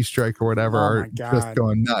E-Strike or whatever are just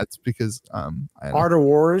going nuts because Art of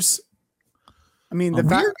Wars. I mean,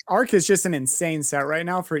 the Arc is just an insane set right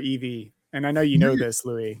now for EV. And I know you know this,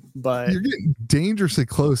 Louis, but you're getting dangerously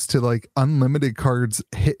close to like unlimited cards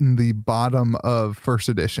hitting the bottom of first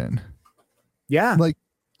edition. Yeah. Like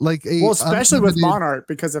especially with Monarch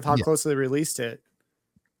because of how closely they released it.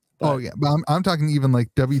 Oh yeah, but I'm talking even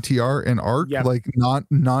like WTR and ARC, Yep. like not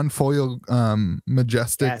non-foil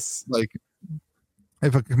majestic. Yes. Like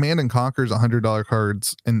if a Command and Conquer's $100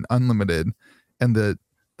 cards and unlimited, and the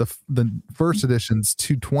first edition's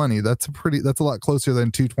 220, that's a lot closer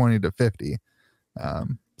than 220 to 50.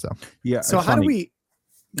 Yeah. So how do we?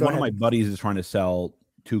 One of my buddies is trying to sell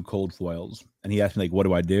 2 cold foils, and he asked me like, "What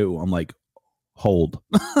do I do?" I'm like, "Hold."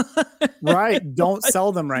 Right. Don't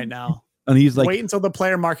sell them right now. And he's like, wait until the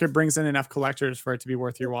player market brings in enough collectors for it to be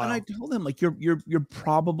worth your while. And I told him like, you're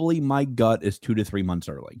probably, my gut is 2 to 3 months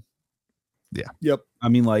early. Yeah. Yep. I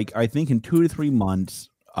mean, like, I think in 2 to 3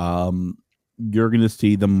 months, you're going to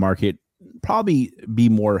see the market probably be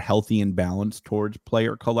more healthy and balanced towards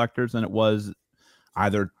player collectors than it was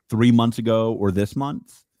either 3 months ago or this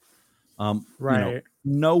month. Right.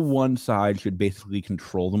 No one side should basically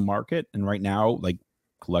control the market. And right now, like,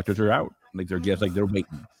 collectors are out. Like, they're just like, they're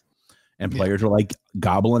waiting. And players are like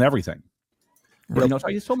gobbling everything. Yep. So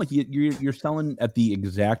I just told him like you're selling at the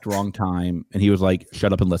exact wrong time, and he was like,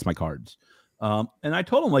 "Shut up and list my cards." And I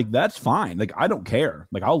told him like that's fine. Like I don't care.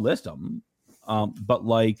 Like I'll list them, but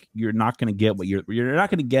like you're not going to get what you're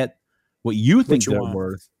not going to get what you think they're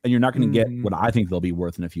worth, and you're not going to get what I think they'll be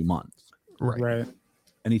worth in a few months. Right.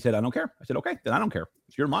 And he said, "I don't care." I said, "Okay, then I don't care.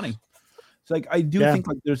 It's your money." It's like I do think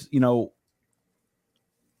like there's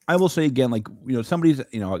I will say again, like, somebody's,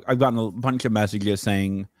 I've gotten a bunch of messages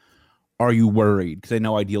saying, are you worried? Because I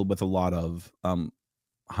know I deal with a lot of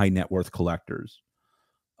high net worth collectors.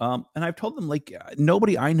 And I've told them, like,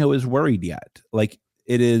 nobody I know is worried yet. Like,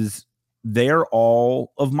 they're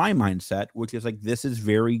all of my mindset, which is like, this is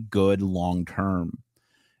very good long term.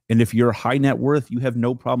 And if you're high net worth, you have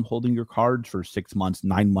no problem holding your cards for 6 months,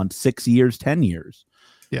 9 months, 6 years, 10 years.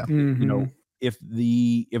 Yeah. Mm-hmm. If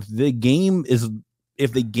the game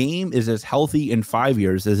is as healthy in 5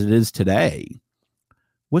 years as it is today,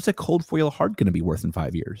 what's a cold foil heart going to be worth in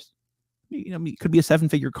 5 years? It could be a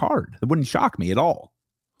 7-figure card. It wouldn't shock me at all.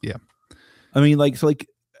 Yeah. I mean, like, so like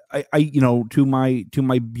I to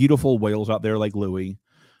my beautiful whales out there, like Louie,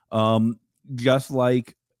 just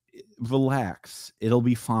like, relax, it'll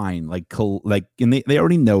be fine. And they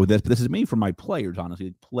already know this, but this is made for my players,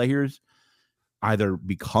 honestly. Players either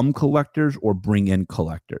become collectors or bring in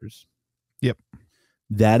collectors. Yep.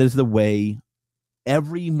 That is the way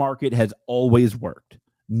every market has always worked.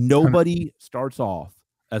 Nobody starts off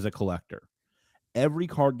as a collector. Every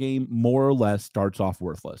card game more or less starts off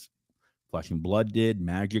worthless. Flesh and Blood did,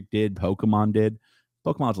 Magic did, Pokemon did.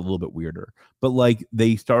 Pokemon's a little bit weirder, but like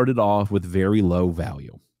they started off with very low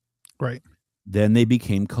value. Right. Then they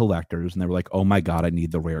became collectors and they were like, oh my God, I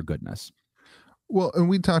need the rare goodness. Well, and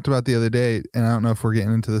we talked about the other day, and I don't know if we're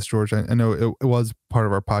getting into this, George. I know it was part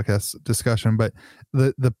of our podcast discussion, but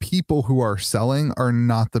the people who are selling are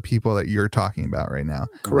not the people that you're talking about right now.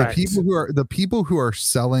 Correct. The people who are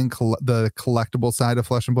selling the collectible side of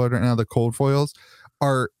Flesh and Blood right now, the cold foils,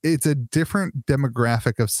 it's a different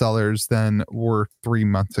demographic of sellers than were 3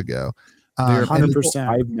 months ago. 100%.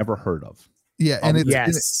 I've never heard of. Yeah, and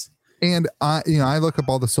And I look up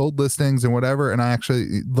all the sold listings and whatever, and I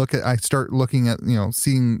actually start looking at,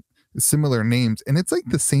 seeing similar names, and it's like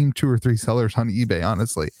the same 2 or 3 sellers on eBay,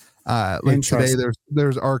 honestly. Like today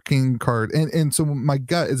there's Arcane card. And so my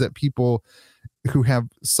gut is that people who have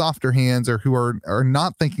softer hands or who are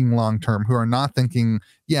not thinking long-term, who are not thinking,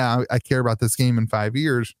 I care about this game in 5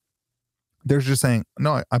 years. They're just saying,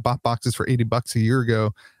 no, I bought boxes for $80 a year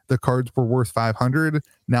ago. The cards were worth 500.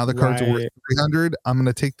 Now the cards are worth 300. I'm going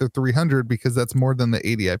to take the 300 because that's more than the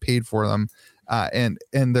 80 I paid for them. And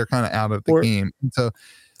they're kind of out of the game. And so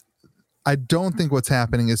I don't think what's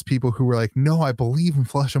happening is people who were like, no, I believe in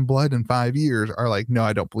Flesh and Blood in 5 years are like, no,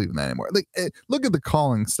 I don't believe in that anymore. Like, look at the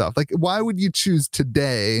calling stuff. Like, why would you choose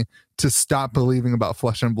today to stop believing about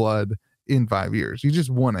Flesh and Blood in 5 years? You just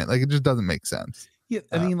wouldn't. Like, it just doesn't make sense. Yeah.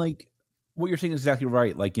 I mean, like, what you're saying is exactly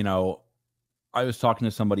right. Like, I was talking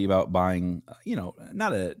to somebody about buying,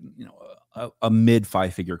 not a mid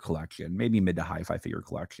 5-figure collection, maybe mid to high 5-figure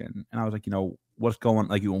collection. And I was like, what's going,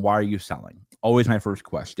 like, why are you selling? Always my first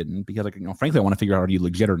question, because like, frankly, I want to figure out are you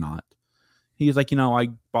legit or not. He's like, I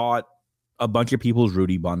bought a bunch of people's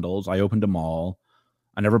Rudy bundles. I opened them all.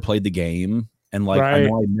 I never played the game. And like, I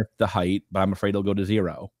know I missed the height, but I'm afraid it'll go to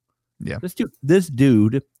 0. Yeah. This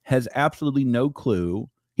dude has absolutely no clue.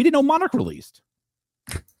 He didn't know Monarch released.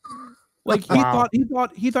 Like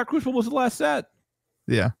he thought Crucible was the last set.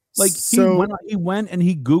 Yeah. Like he went and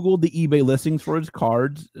he Googled the eBay listings for his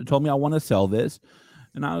cards, told me I want to sell this.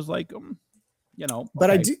 And I was like, but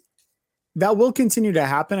okay. That will continue to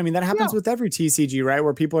happen. I mean, that happens with every TCG, right?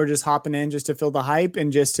 Where people are just hopping in just to fill the hype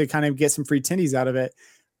and just to kind of get some free tindies out of it.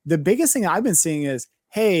 The biggest thing I've been seeing is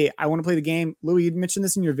hey, I want to play the game. Louis, you mentioned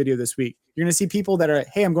this in your video this week. You're going to see people that are,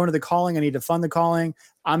 hey, I'm going to the calling. I need to fund the calling.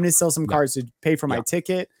 I'm going to sell some cards to pay for my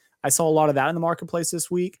ticket. I saw a lot of that in the marketplace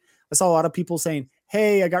this week. I saw a lot of people saying,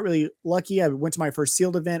 hey, I got really lucky. I went to my first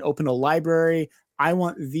sealed event, opened a library. I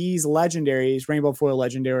want these legendaries, rainbow foil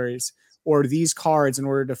legendaries, or these cards in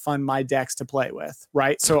order to fund my decks to play with,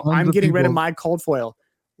 right? So I'm getting rid of my cold foil.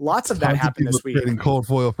 Lots of that happened this week. Trading cold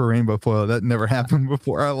foil for rainbow foil. That never happened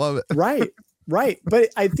before. I love it. Right. But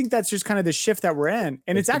I think that's just kind of the shift that we're in.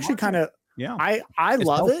 And it's actually kind of, I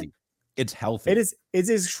love it. It's healthy. It's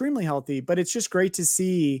extremely healthy, but it's just great to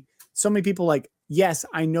see so many people like, yes,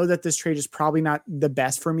 I know that this trade is probably not the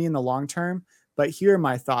best for me in the long term, but here are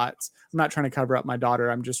my thoughts. I'm not trying to cover up my daughter.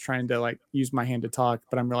 I'm just trying to like use my hand to talk,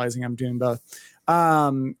 but I'm realizing I'm doing both.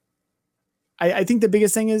 I think the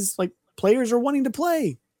biggest thing is like players are wanting to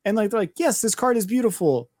play and like, they're like, yes, this card is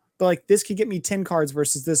beautiful, but like this could get me 10 cards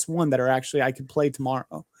versus this one that are actually, I could play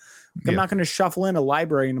tomorrow. I'm not going to shuffle in a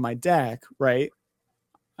library into my deck. Right.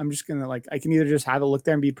 I'm just going to like, I can either just have it look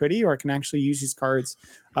there and be pretty, or I can actually use these cards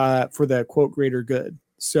for the quote greater good.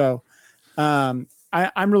 So I'm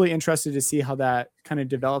really interested to see how that kind of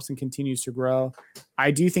develops and continues to grow. I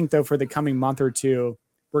do think though, for the coming month or two,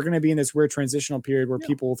 we're going to be in this weird transitional period where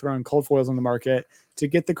people will throw in cold foils on the market to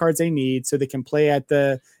get the cards they need so they can play at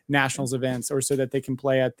the nationals events, or so that they can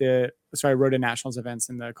play at the Rota nationals events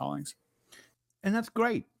in the callings. And that's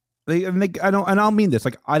great. I'll mean this.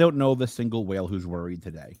 Like, I don't know the single whale who's worried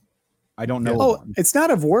today. I don't know. Oh, it's not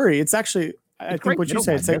of worry. It's actually, I think what you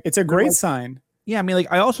said, it's a great sign. Yeah. I mean, like,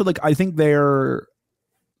 I think they're,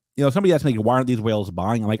 somebody asked me, why aren't these whales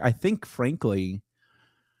buying? I'm like, I think frankly,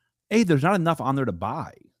 there's not enough on there to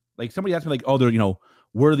buy. Like, somebody asked me like, they're,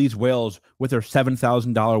 where are these whales with their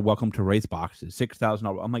 $7,000 welcome to Wraith boxes,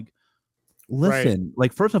 $6,000? I'm like, listen,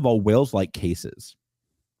 like, first of all, whales like cases.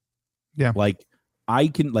 Yeah. Like,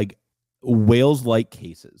 whales like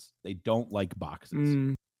cases. They don't like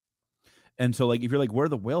boxes. And so, like, if you're like, where are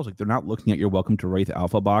the whales? Like, they're not looking at your welcome to Wraith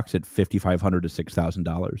Alpha box at $5,500 to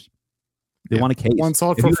 $6,000. They want a case. One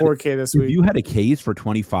sold for $4,000 this week. If you had a case for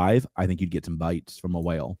 $25,000, I think you'd get some bites from a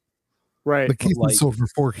whale. Right. The case that sold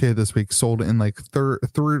for $4,000 this week sold in like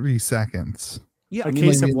 30 seconds. Yeah. A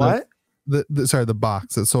case of what? The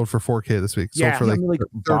box that sold for $4,000 this week. Sold for like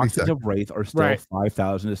boxes seconds. Of Wraith are still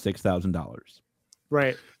 $5,000 to $6,000.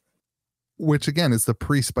 Right. Which again is the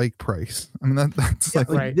pre-spike price. I mean that's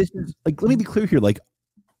this is like, let me be clear here. Like,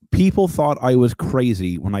 people thought I was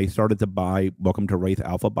crazy when I started to buy Welcome to Wraith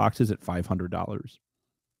Alpha boxes at $500.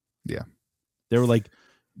 Yeah. They were like,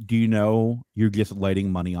 do you know you're just lighting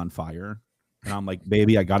money on fire? And I'm like,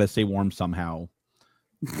 baby, I gotta stay warm somehow.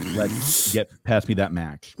 Let's get past me that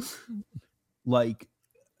match. Like,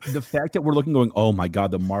 the fact that we're looking going, oh my God,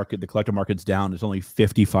 the collector market's down. It's only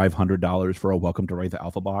 $5,500 for a Welcome to Wraith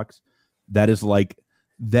Alpha box. That is like,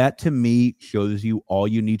 that to me shows you all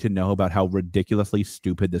you need to know about how ridiculously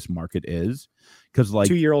stupid this market is. Because like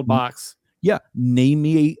 2-year-old box. Yeah. Name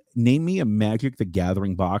me a Magic the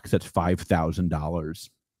Gathering box that's $5,000.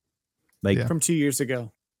 Like from 2 years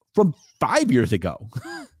ago. From 5 years ago.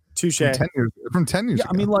 Touche. From 10 years ago.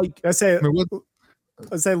 I mean, like, let's say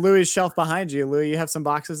Louis' shelf behind you. Louis, you have some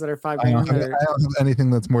boxes that are $5,000. I don't have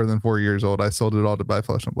anything that's more than 4 years old. I sold it all to buy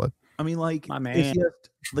Flesh and Blood. I mean, like, my man. It's just,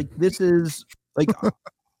 like, this is like,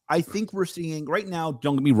 I think we're seeing right now,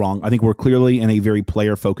 don't get me wrong, I think we're clearly in a very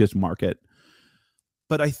player-focused market.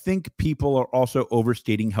 But I think people are also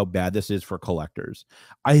overstating how bad this is for collectors.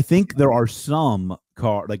 I think there are some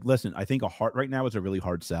like, listen, I think a heart right now is a really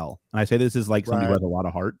hard sell. And I say this is like somebody who has a lot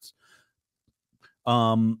of hearts.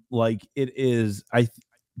 Like it is,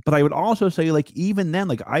 but I would also say, like, even then,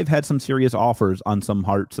 like, I've had some serious offers on some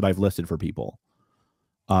hearts that I've listed for people.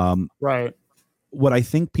 Right. What I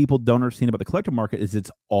think people don't understand about the collector market is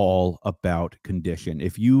it's all about condition.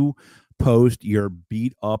 If you post your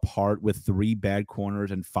beat up heart with 3 bad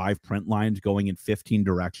corners and 5 print lines going in 15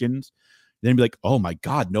 directions, then be like, oh my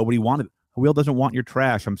God, nobody wanted it. Wheel doesn't want your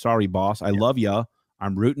trash. I'm sorry, boss. I love you.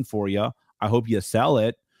 I'm rooting for you. I hope you sell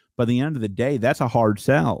it. But at the end of the day, that's a hard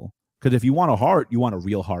sell. Because if you want a heart, you want a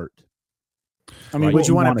real heart. I mean, would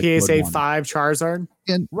you want a PSA 5 Charizard?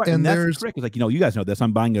 And that's the trick. It's like, you guys know this.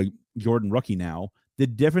 I'm buying a Jordan rookie now. The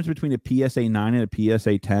difference between a PSA 9 and a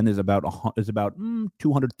PSA 10 is about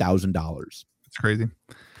 $200,000. It's crazy.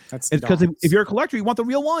 It's because if you're a collector, you want the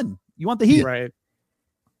real one. You want the heat. Right.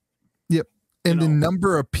 Yep. And the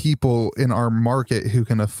number of people in our market who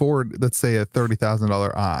can afford, let's say, a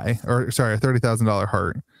 $30,000 eye, or sorry, a $30,000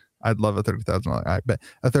 heart. I'd love a $30,000 eye, but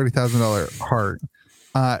a $30,000 heart.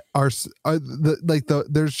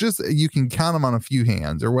 There's just, you can count them on a few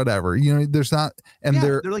hands or whatever. There's not, and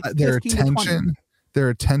their like attention. their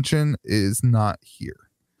attention is not here.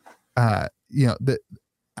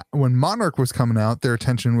 When Monarch was coming out, their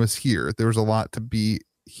attention was here. There was a lot to be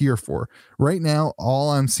here for. Right now,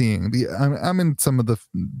 all I'm seeing, I'm in some of the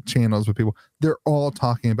channels with people, they're all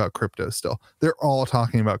talking about crypto still. They're all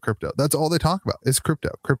talking about crypto. That's all they talk about is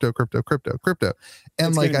crypto.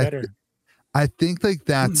 And I think like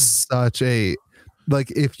that's such a,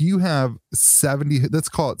 like if you have 70, let's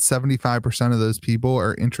call it 75% of those people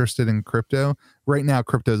are interested in crypto right now,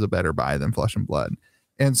 crypto is a better buy than Flesh and Blood.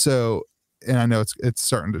 And so, and I know it's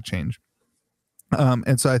starting to change.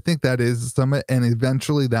 And so I think that is some, and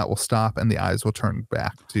eventually that will stop and the eyes will turn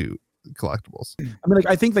back to collectibles. I mean, like,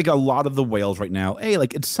 I think like a lot of the whales right now, hey,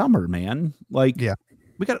 like it's summer, man. Like, yeah,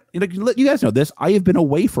 we got, like, you guys know this. I have been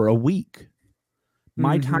away for a week.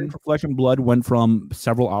 My time for Flesh and Blood went from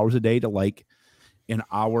several hours a day to like an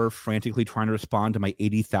hour frantically trying to respond to my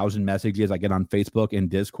 80,000 messages I get on Facebook and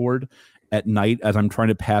Discord at night as I'm trying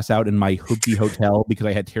to pass out in my hoopty hotel because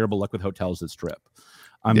I had terrible luck with hotels this trip.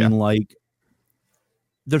 I mean, like,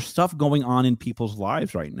 there's stuff going on in people's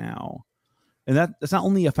lives right now. And that's not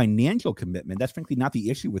only a financial commitment. That's frankly not the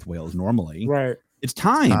issue with whales normally. Right. It's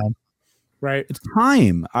time. Right. It's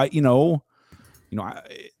time. I'm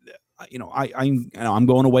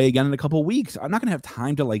going away again in a couple of weeks. I'm not going to have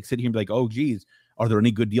time to like sit here and be like, oh, geez, are there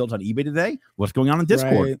any good deals on eBay today? What's going on in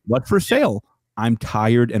Discord? Right. What's for sale? I'm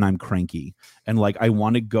tired and I'm cranky. And like, I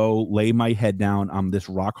want to go lay my head down on this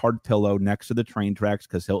rock hard pillow next to the train tracks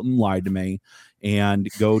because Hilton lied to me and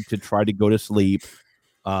try to go to sleep.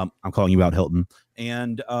 I'm calling you out, Hilton.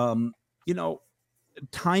 And,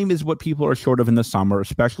 time is what people are short of in the summer,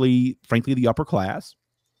 especially, frankly, the upper class.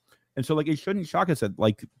 And so, like, it shouldn't shock us that,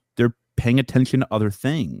 like, they're paying attention to other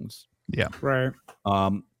things. Yeah. Right.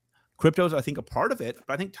 Crypto's, I think, a part of it,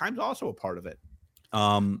 but I think time's also a part of it.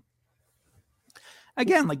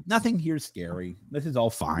 Again, like, nothing here's scary. This is all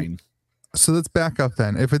fine. So let's back up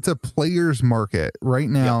then. If it's a player's market right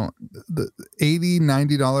now, the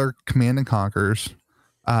 $80-$90 Command and Conquers,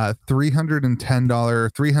 $300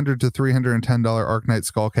 to $310 Arknight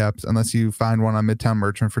skull caps, unless you find one on Midtown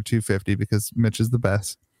Merchant for $250 because Mitch is the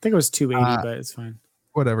best. I think it was $280, but it's fine.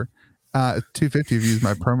 Whatever. $250 if you use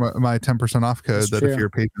my 10% off code. That's if you're a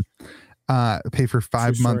patron, pay for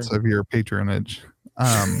 5 months of your patronage.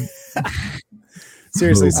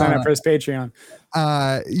 Seriously, sign up for his Patreon.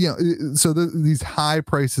 So these high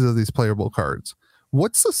prices of these playable cards. Do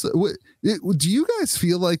you guys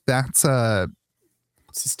feel like that's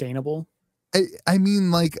sustainable? I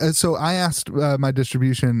mean, like, so I asked my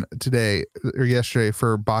distribution today or yesterday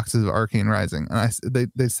for boxes of Arcane Rising, and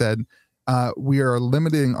they said we are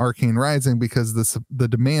limiting Arcane Rising because the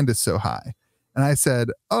demand is so high. And I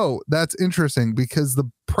said, oh, that's interesting because the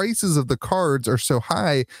prices of the cards are so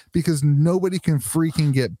high because nobody can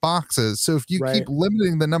freaking get boxes. So if you keep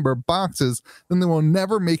limiting the number of boxes, then they will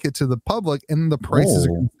never make it to the public and the prices are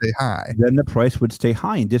going to stay high. Then the price would stay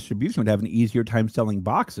high and distribution would have an easier time selling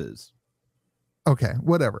boxes. Okay,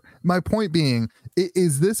 whatever. My point being,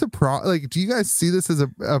 is this a like, do you guys see this as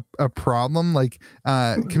a problem? Like,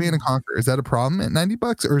 Command and Conquer, is that a problem at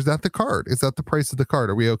 $90 or is that the card? Is that the price of the card?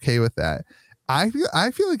 Are we okay with that? I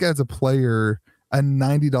feel like as a player, a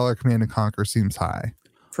 $90 Command and Conquer seems high.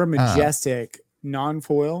 For Majestic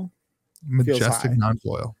non-foil. Majestic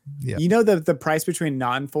non-foil. Yeah. You know the price between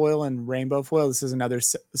non-foil and rainbow foil? This is another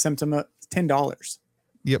symptom of $10.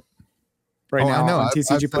 Yep. Right now on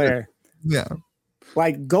TCG Player. Yeah.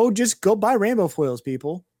 Like go buy rainbow foils,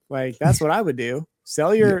 people. Like that's what I would do.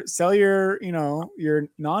 Sell your your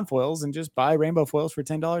non-foils and just buy rainbow foils for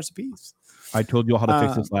 $10 a piece. I told you all how to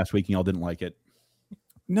fix this last week and y'all didn't like it.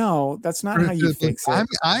 No, that's not how you fix it.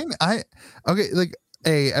 Okay, like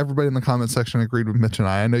everybody in the comment section agreed with Mitch and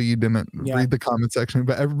I. I know you didn't read the comment section,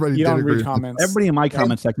 but everybody you did don't agree. Read comments. Everybody in my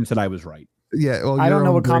comment section said I was right. Yeah, well, I don't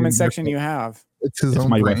know what comment section you have. It's his own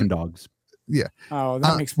my brain. Russian dogs. Yeah. Oh,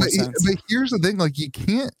 that makes more sense. But here's the thing: like, you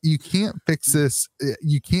can't fix this.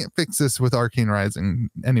 You can't fix this with Arcane Rising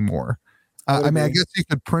anymore. I mean, I guess you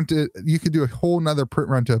could print it. You could do a whole nother print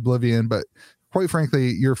run to Oblivion, but quite frankly,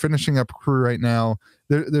 you're finishing up Crew right now.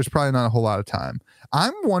 There's probably not a whole lot of time.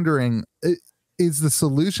 I'm wondering, is the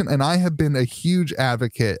solution, and I have been a huge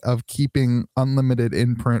advocate of keeping unlimited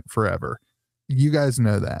in print forever. You guys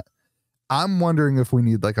know that. I'm wondering if we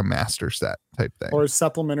need like a master set type thing. Or a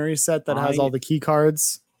supplementary set that has all the key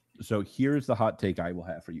cards. So here's the hot take I will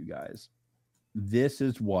have for you guys. This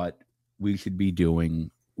is what we should be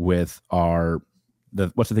doing with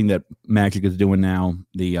what's the thing that Magic is doing now?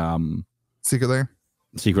 The Secret Lair?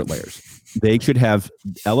 Secret Lairs. They should have,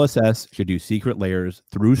 LSS should do Secret Lairs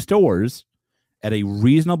through stores at a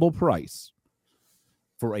reasonable price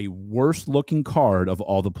for a worse looking card of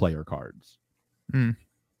all the player cards.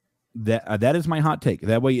 That is my hot take.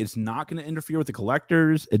 That way, it's not going to interfere with the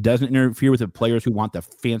collectors. It doesn't interfere with the players who want the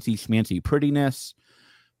fancy, schmancy prettiness,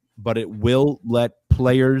 but it will let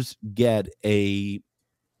players get a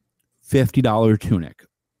 $50 tunic,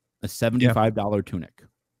 a $75 tunic.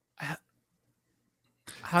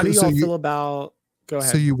 How do y'all feel about? Go ahead.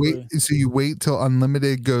 So you wait. So you wait till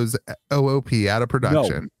Unlimited goes OOP out of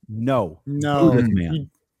production. No. Man.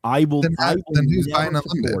 I will. Then who's buying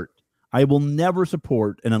Unlimited? I will never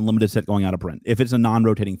support an Unlimited set going out of print if it's a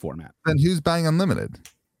non-rotating format. Then who's buying Unlimited?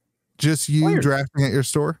 Just you Players. drafting at your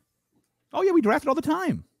store? Oh yeah, we draft it all the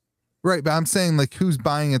time. Right, but I'm saying like who's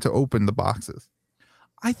buying it to open the boxes?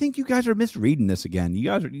 I think you guys are misreading this again. You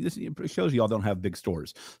guys are. This shows y'all don't have big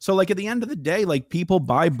stores. So like at the end of the day, like people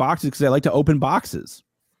buy boxes because they like to open boxes.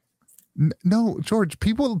 No, George,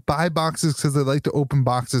 people buy boxes because they like to open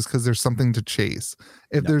boxes because there's something to chase.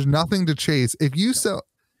 If there's nothing to chase, if you sell.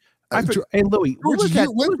 Hey Louis, when was that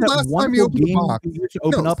last time you opened a box? You used to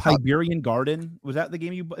open up Hiberian Garden? Was that the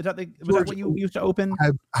game you? Was that what you used to open?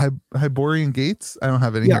 Hiberian Gates? I don't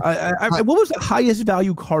have any. Yeah, what was the highest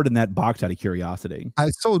value card in that box? Out of curiosity,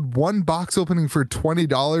 I sold one box opening for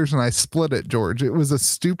 $20 and I split it. George, it was a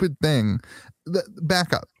stupid thing.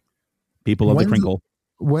 Back up. People love the crinkle.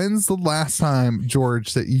 When's the last time,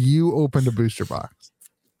 George, that you opened a booster box?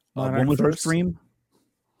 When was our stream?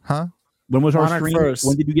 Huh? When was our stream? First.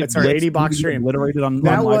 When did you get it's our 80-box stream? Obliterated on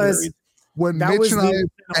that was when Mitch and I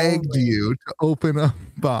begged you to open a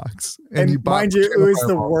box, and you bought. Mind you, it was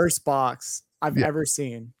the worst box I've ever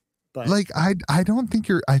seen. But like, I don't think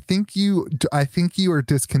you're. I think you are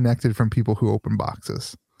disconnected from people who open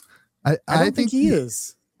boxes. I don't think he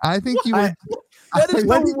is. I think you. That is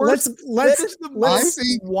the most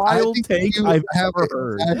wild take I've ever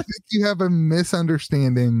heard. I think you have a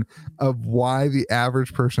misunderstanding of why the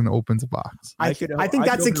average person opens a box. I think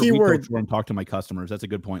that's a key word. And talk to my customers. That's a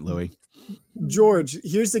good point, Louis. George,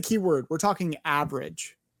 here's the key word. We're talking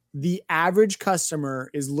average. The average customer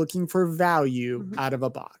is looking for value out of a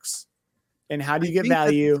box. And how do you get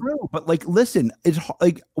value? But like, listen, it's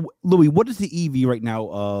like, Louis, what is the EV right now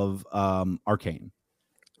of Arcane?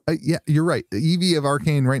 Yeah, you're right. The EV of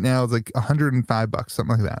Arcane right now is like $105,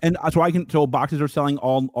 something like that. And so boxes are selling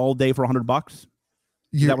all day for $100.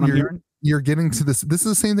 Is that what I'm hearing? You're getting to this. This is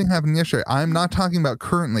the same thing happening yesterday. I'm not talking about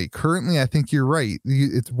currently. Currently, I think you're right.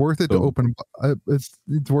 It's worth it to open. It's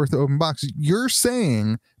worth to open box. You're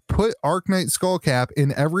saying put Arknight Skullcap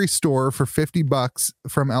in every store for $50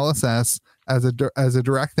 from LSS as a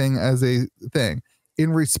direct thing, as a thing.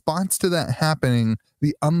 In response to that happening,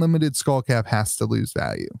 the Unlimited Skullcap has to lose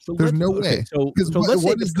value. So there's no way. Because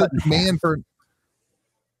what is the demand for?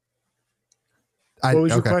 What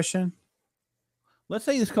was your question? Let's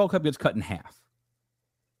say the Skullcap gets cut in half.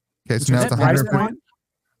 Okay, so now it's 100.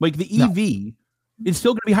 Like the EV, it's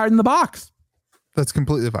still going to be higher than the box. That's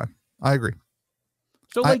completely fine. I agree.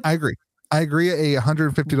 So like, I agree. I agree. A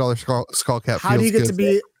 $150 Skullcap. How do you get to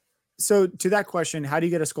be? So to that question, how do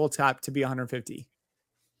you get a Skullcap to be 150?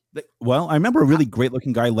 Well, I remember a really great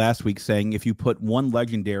looking guy last week saying if you put one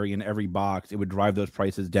legendary in every box, it would drive those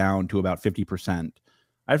prices down to about 50%.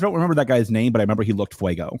 I don't remember that guy's name, but I remember he looked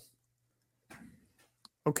fuego.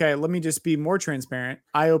 Okay, let me just be more transparent.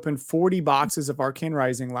 I opened 40 boxes of Arcane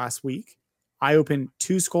Rising last week. I opened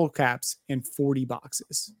 2 Skullcaps in 40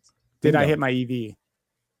 boxes. Did I hit my EV?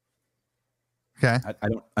 Okay. I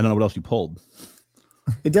don't know what else you pulled.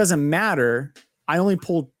 It doesn't matter. I only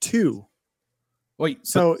pulled 2. Wait,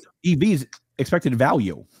 so EV's expected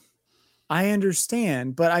value. I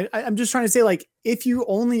understand, but I'm just trying to say, like, if you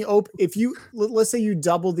only let's say you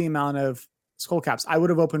double the amount of Skullcaps, I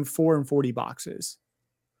would have opened 4 and 40 boxes.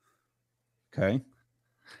 Okay.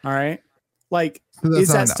 All right. Like, so is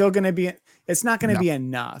that still going to be? It's not going to be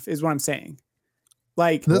enough, is what I'm saying.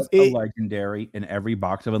 Like, a legendary in every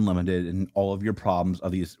box of Unlimited, and all of your problems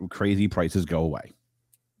of these crazy prices go away.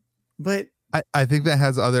 But I think that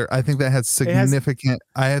has significant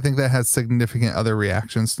other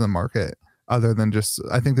reactions to the market other than just,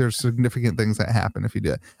 I think there's significant things that happen if you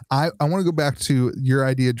do it. I want to go back to your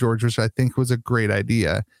idea, George, which I think was a great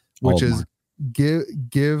idea, which is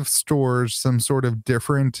give stores some sort of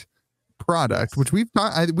different product, which we've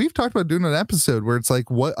talked about doing an episode where it's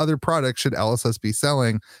like, what other products should LSS be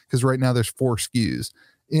selling? Because right now there's 4 SKUs.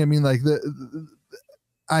 I mean, like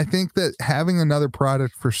I think that having another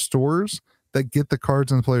product for stores that get the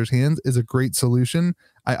cards in the player's hands is a great solution.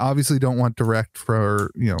 I obviously don't want direct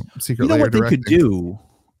for, secret layer. What they could do?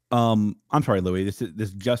 I'm sorry, Louis.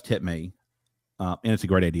 This just hit me. and it's a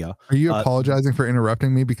great idea. Are you apologizing for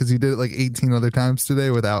interrupting me because you did it like 18 other times today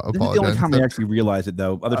without apologizing? This is the only time I actually realize it,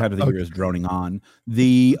 though. Other times I think you're just droning on.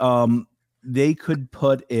 They could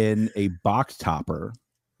put in a box topper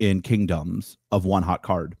in Kingdoms of one hot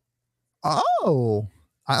card. Oh,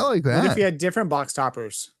 I like that. What if you had different box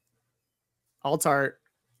toppers? Alt art.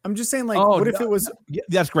 I'm just saying, like, what if it was? Yeah,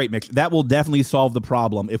 that's great, Mitch. That will definitely solve the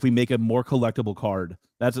problem if we make a more collectible card.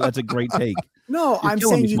 That's a great take. No, I'm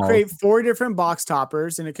saying you create 4 different box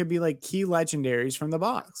toppers, and it could be like key legendaries from the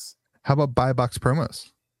box. How about buy box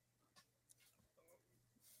promos?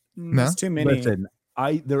 No, that's too many. Listen,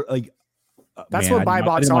 they're like. That's what buy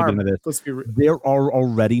box are. There are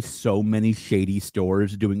already so many shady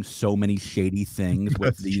stores doing so many shady things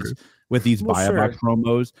with these buy a box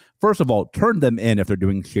promos. First of all, turn them in if they're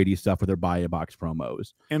doing shady stuff with their buy a box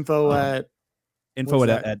promos. Info at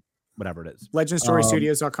whatever it is.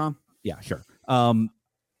 legendstorystudios.com. Yeah, sure.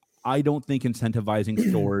 I don't think incentivizing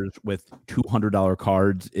stores with $200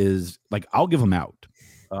 cards is like, I'll give them out.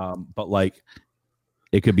 But like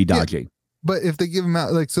it could be dodgy. Yeah. But if they give them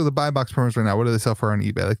out, like, so the buy box promos right now, what do they sell for on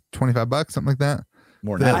eBay? Like $25, something like that?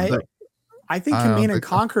 More than that. I think Command and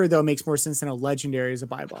Conquer, though, makes more sense than a legendary as a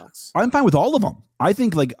buy box. I'm fine with all of them. I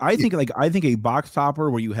think a box topper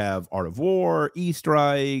where you have Art of War,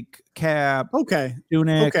 E-Strike, Cap,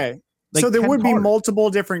 Tunic. Okay. Like so there would be cards. multiple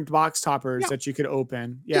different box toppers that you could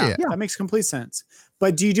open. Yeah, that makes complete sense.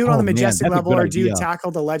 But do you do it on the Majestic level, or do you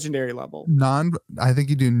tackle the legendary level? I think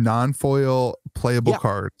you do non-foil playable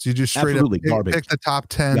cards. You just straight up pick the top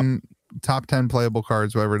 10 playable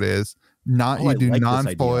cards, whatever it is. You do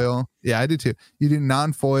non-foil. Yeah, I do too. You do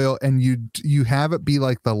non-foil, and you have it be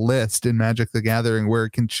like the list in Magic the Gathering where it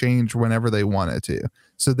can change whenever they want it to.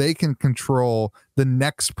 So they can control the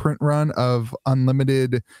next print run of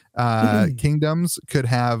Unlimited Kingdoms could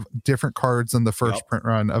have different cards than the first print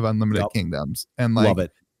run of Unlimited Kingdoms. And like, love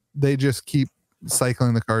it. They just keep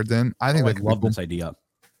cycling the cards in. I think I love this idea.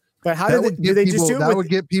 But how do they just do it? That would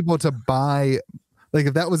get people to buy. Like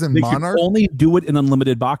if that was in Monarch, only do it in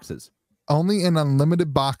unlimited boxes. Only in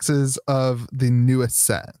unlimited boxes of the newest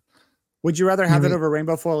set. Would you rather have it over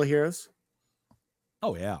Rainbow Foil Heroes?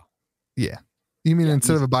 Oh yeah. Yeah. You mean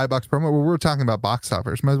instead of a buy box promo? Well, we're talking about box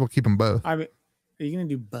toppers. Might as well keep them both. I mean, are you gonna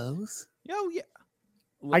do both? Oh yeah.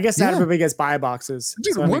 I guess not everybody gets buy boxes.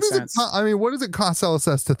 Dude, so what does it? What does it cost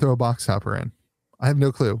LSS to throw a box topper in? I have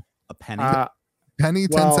no clue. A penny. Penny,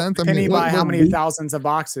 10 cents. Penny by how many thousands of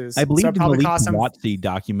boxes? I believe so it probably costs them. WotC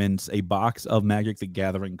documents a box of Magic the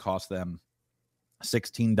Gathering cost them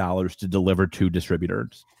 $16 to deliver to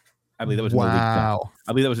distributors. I believe that was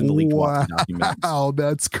in the leaked WotC documents. Wow,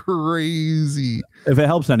 that's crazy. If it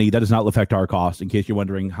helps any, that does not affect our cost. In case you're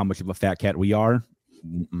wondering how much of a fat cat we are.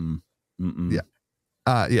 Yeah.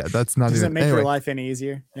 Yeah, that's not. Does it make your life any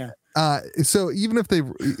easier? Yeah. So even if they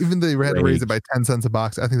had to raise it by 10 cents a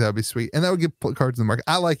box, I think that would be sweet, and that would get cards in the market.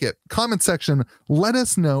 I like it. Comment section, let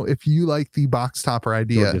us know if you like the box topper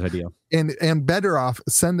idea. And better off,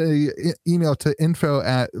 send a email to info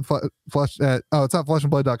at flesh at it's not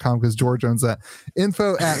fleshandblood.com because George owns that.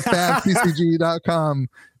 Info at fabtcg.com.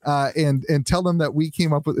 And tell them that we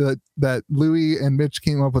came up with that Louis and Mitch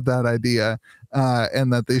came up with that idea,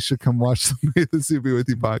 and that they should come watch the Metazoo with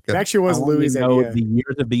you podcast. It actually was Louis' idea. The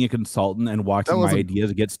years of being a consultant and watching my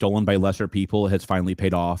ideas get stolen by lesser people has finally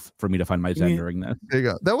paid off for me to find my zen during this. There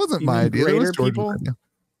you go. That wasn't my idea. That was George's idea.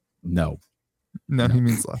 No, he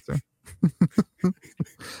means lesser.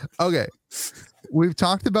 Okay. We've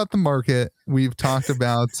talked about the market. We've talked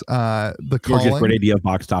about the calling. Great idea of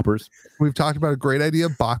box toppers. We've talked about a great idea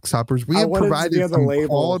of box toppers. We have provided some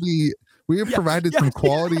quality. We have provided some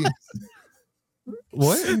quality.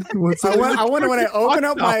 What? I wonder when I open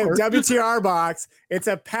up my WTR box, it's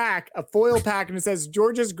a foil pack, and it says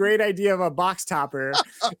George's great idea of a box topper.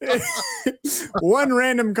 One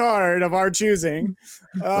random card of our choosing.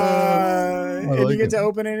 And you get to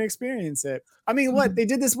open it and experience it. I mean, what they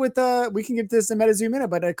did this with we can get this in Metazoo minute,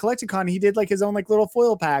 but at Collecticon, he did like his own like little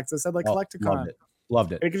foil packs that said like Collecticon.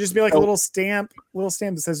 Loved it. It could just be like a little stamp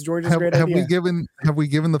that says George's great idea. Have we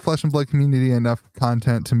given the Flesh and Blood community enough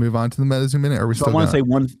content to move on to the Metazoo minute? Or are we still? I want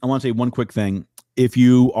to say one quick thing. If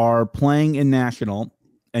you are playing in National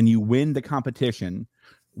and you win the competition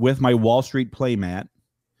with my Wall Street playmat,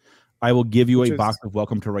 I will give you a box of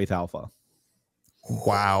Welcome to Wraith Alpha.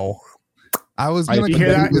 Wow. I was going to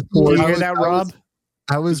hear that, Rob?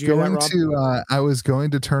 I was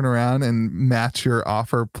going to turn around and match your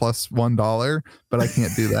offer plus $1, but I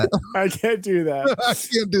can't do that. I can't do that. I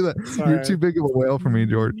can't do that. Sorry. You're too big of a whale for me,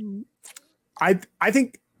 George. I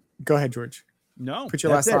think. Go ahead, George. No, put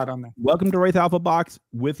your last thought on there. Welcome to Wraith Alpha box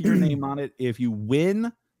with your name on it. If you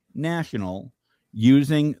win National,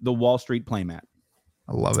 using the Wall Street playmat.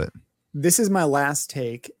 I love it. This is my last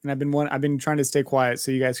take, and I've been trying to stay quiet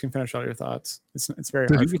so you guys can finish all your thoughts. It's very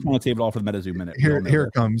hard. You just want to save it all for the Metazoo minute. Here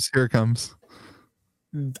it comes. Here it comes.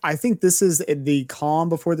 I think this is the calm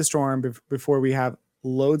before the storm, before we have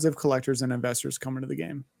loads of collectors and investors coming to the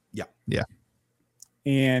game. Yeah.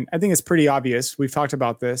 And I think it's pretty obvious. We've talked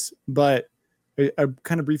about this, but a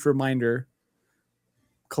kind of brief reminder: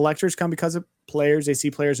 collectors come because of players. They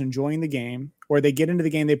see players enjoying the game, or they get into the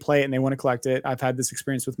game, they play it, and they want to collect it. I've had this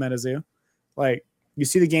experience with Metazoo. Like, you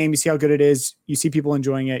see the game, you see how good it is, you see people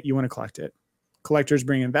enjoying it, you want to collect it. Collectors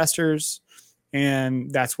bring investors,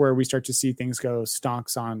 and that's where we start to see things go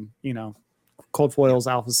stonks on, cold foils,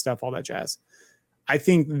 alpha stuff, all that jazz. I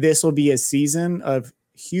think this will be a season of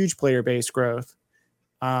huge player base growth,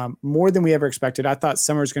 more than we ever expected. I thought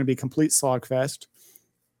summer was going to be a complete slog fest.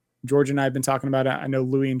 George and I have been talking about it. I know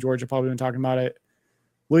Louis and George have probably been talking about it.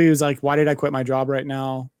 Louis was like, why did I quit my job right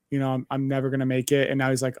now? I'm never going to make it. And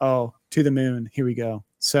now he's like, oh, to the moon. Here we go.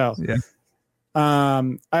 So yeah.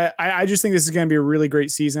 I just think this is going to be a really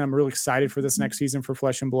great season. I'm really excited for this next season for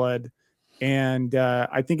Flesh and Blood. And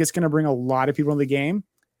I think it's going to bring a lot of people in the game.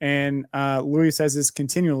 And Louis says this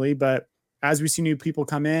continually, but as we see new people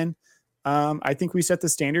come in, I think we set the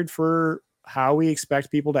standard for how we expect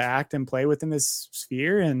people to act and play within this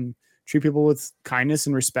sphere and treat people with kindness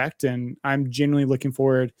and respect. And I'm genuinely looking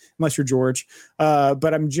forward, unless you're George,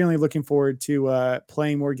 but I'm genuinely looking forward to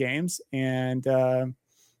playing more games and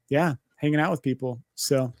hanging out with people.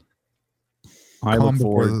 So I look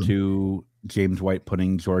forward to James White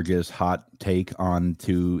putting George's hot take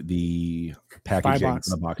onto the packaging on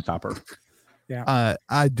the box topper. Yeah,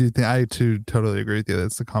 I do think I too totally agree with you.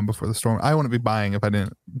 That's the calm before the storm. I wouldn't be buying if I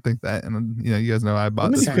didn't think that. And you guys know I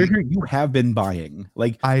bought this. You have been buying.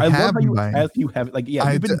 Like I have been buying. As you have, like you've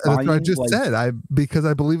been buying. That's what I just said. Because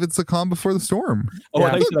I believe it's the calm before the storm. Oh,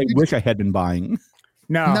 I thought you said I wish I had been buying.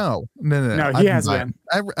 No. He has been.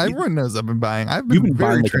 Everyone knows I've been buying. You've been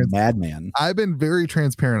buying like a madman. I've been very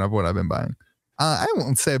transparent of what I've been buying. I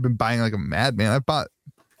won't say I've been buying like a madman. I've bought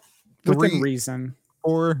within reason.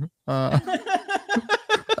 I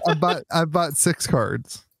bought 6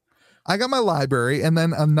 cards. I got my library, and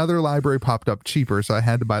then another library popped up cheaper, so I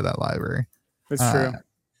had to buy that library. That's true.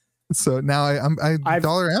 So now I've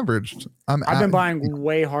dollar averaged. I've been buying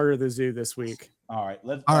way harder the zoo this week. All right,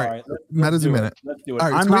 let's Metazoo minute. Let's do it. All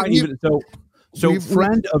right, I'm not even so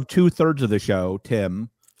friend of 2/3 of the show, Tim,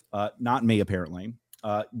 not me apparently,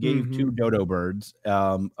 gave 2 dodo birds,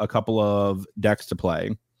 a couple of decks to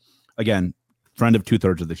play. Again, friend of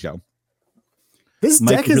 2/3 of the show. This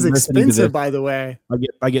deck is expensive, by the way.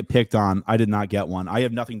 I get picked on. I did not get one. I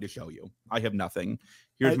have nothing to show you. I have nothing.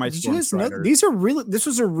 Here's my Storm Strider. These are really. This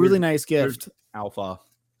was a really nice gift. Alpha.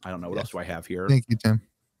 I don't know what else do I have here. Thank you, Tim.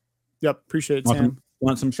 Yep, appreciate it, Tim.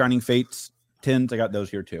 Want some Shining Fates tins? I got those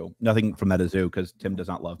here too. Nothing from Metazoo because Tim does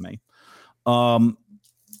not love me.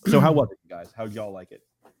 So how was it, you guys? How'd y'all like it?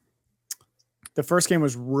 The first game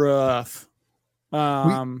was rough.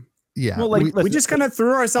 Yeah, well, we just kind of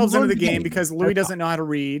threw ourselves into the game because Louis doesn't know how to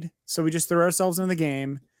read, so we just threw ourselves into the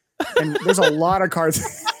game. And there's a lot of cards.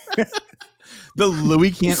 The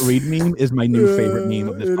Louis can't read meme is my new favorite meme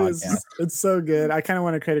of this podcast. It's so good. I kind of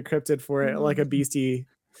want to create a cryptid for it, like a beastie.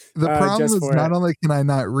 The problem is not only can I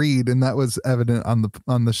not read, and that was evident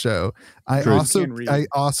on the show. I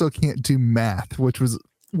also can't do math, which was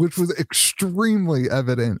extremely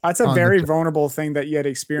evident. That's a very vulnerable thing that you had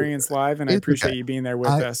experienced live, and I appreciate you being there with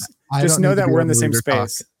us. Just know that we're in the same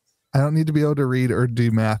space. I don't need to be able to read or do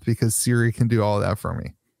math because Siri can do all that for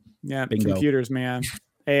me. Yeah, Bingo. Computers, man.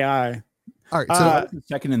 AI. All right, so how was the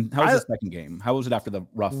second game? How was it after the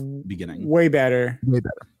rough beginning? Way better.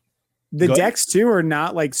 The Good. decks too are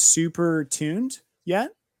not like super tuned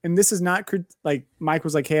yet. And this is not like Mike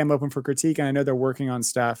was like, hey, I'm open for critique. And I know they're working on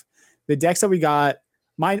stuff. The decks that we got,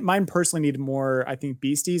 mine personally need more, I think,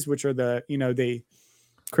 beasties, which are the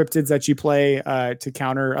cryptids that you play to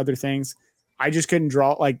counter other things. I just couldn't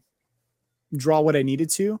draw what I needed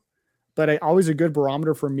to, but always a good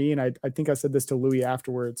barometer for me. And I think I said this to Louis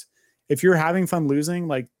afterwards. If you're having fun losing,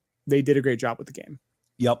 like, they did a great job with the game.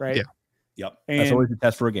 Yep. Right. Yeah. Yep. And that's always a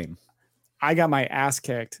test for a game. I got my ass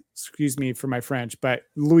kicked, excuse me for my French, but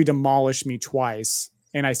Louis demolished me twice,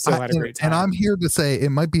 and I still had a great time. And I'm here to say it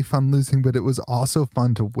might be fun losing, but it was also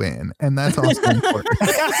fun to win, and that's also important.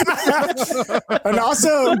 And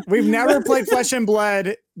also, we've never played Flesh and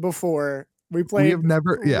Blood before. We have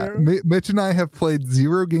never, Mitch and I have played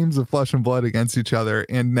 0 games of Flesh and Blood against each other,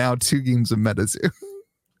 and now 2 games of Metazoo.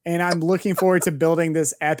 And I'm looking forward to building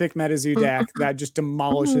this epic Metazoo deck that just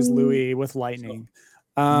demolishes Louis with lightning.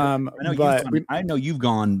 I know you've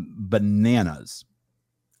gone bananas.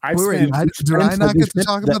 I've Wait, spent. do I not get to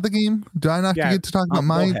talk about the game? Do I not get to talk about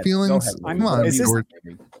my feelings? Come on, George.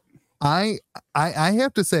 I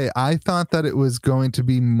have to say, I thought that it was going to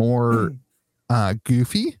be more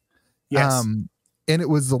goofy. Yes. And it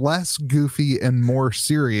was less goofy and more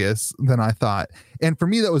serious than I thought. And for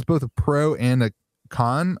me, that was both a pro and a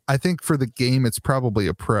con. I think for the game, it's probably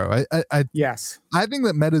a pro. Yes. I think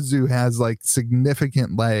that Metazoo has like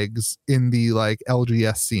significant legs in the like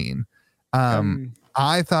LGS scene.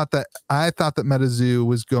 I thought that Metazoo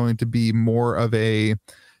was going to be more of a,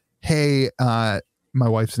 hey, my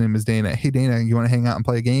wife's name is Dana. Hey, Dana, you want to hang out and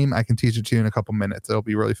play a game? I can teach it to you in a couple minutes. It'll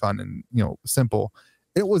be really fun and, simple.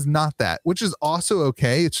 It was not that, which is also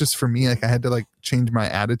okay. It's just for me, like I had to like change my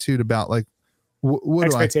attitude about like, what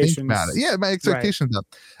do I think about it? Yeah, my expectations up.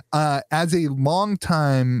 As a long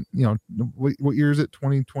time, what year is it?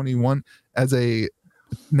 2021. As a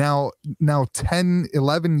now 10,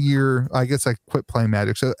 11 year, I guess I quit playing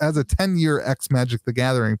Magic. So as a 10-year ex Magic the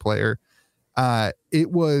Gathering player,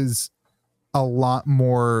 it was a lot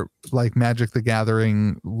more like Magic the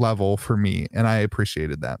Gathering level for me, and I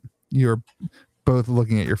appreciated that. You're both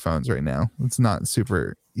looking at your phones right now. It's not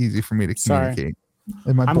super easy for me to communicate.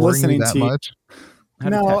 Am I boring you that much?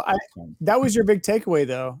 No, that was your big takeaway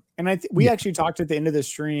though. And we actually talked at the end of the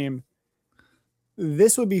stream.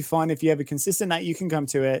 This would be fun if you have a consistent night, you can come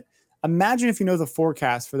to it. Imagine if you know the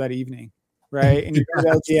forecast for that evening, right? And you go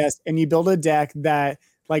to LGS and you build a deck that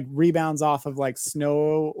like rebounds off of like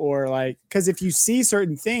snow or like, because if you see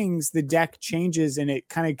certain things, the deck changes and it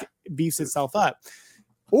kind of beefs itself up.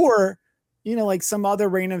 Or, like some other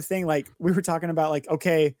random thing, like we were talking about, like,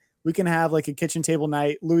 okay, we can have like a kitchen table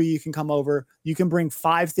night. Louis, you can come over. You can bring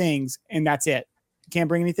 5 things and that's it. You can't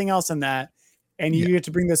bring anything else in that. And you get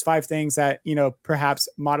to bring those 5 things that, perhaps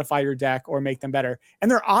modify your deck or make them better. And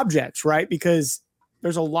they're objects, right? Because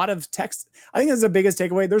there's a lot of text. I think that's the biggest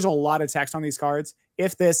takeaway. There's a lot of text on these cards.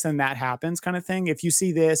 If this and that happens kind of thing. If you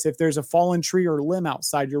see this, if there's a fallen tree or limb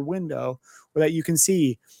outside your window or that you can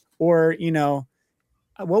see, or,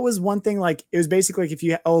 what was one thing, like it was basically like if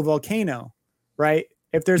you a volcano, right?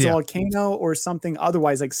 If there's a volcano or something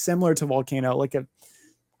otherwise like similar to volcano, like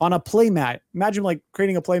on a playmat, imagine like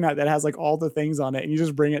creating a playmat that has like all the things on it and you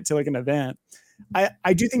just bring it to like an event.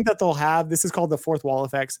 I do think that they'll have, this is called the fourth wall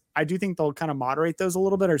effects. I do think they'll kind of moderate those a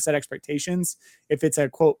little bit or set expectations if it's a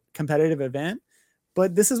quote competitive event.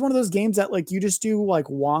 But this is one of those games that like you just do like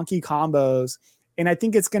wonky combos. And I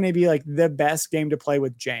think it's going to be like the best game to play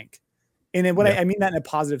with jank. And then I mean that in a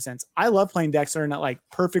positive sense. I love playing decks that are not like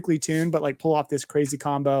perfectly tuned, but like pull off this crazy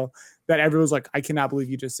combo that everyone's like, I cannot believe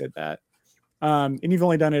you just did that. And you've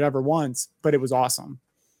only done it ever once, but it was awesome.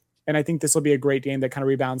 And I think this will be a great game that kind of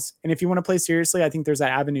rebounds. And if you want to play seriously, I think there's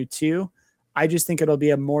that avenue too. I just think it'll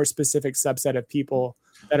be a more specific subset of people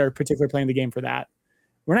that are particularly playing the game for that.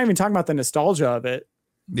 We're not even talking about the nostalgia of it.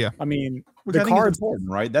 Yeah. I mean, the cards, important,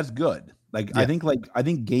 right? That's good. I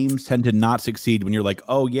think games tend to not succeed when you're like,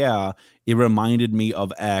 oh yeah, it reminded me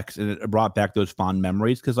of X and it brought back those fond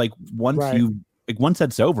memories. Cause like once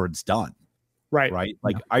that's over, it's done. Right. Right.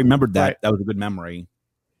 Like I remembered that. That was a good memory.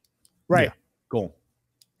 Right. Yeah. Cool.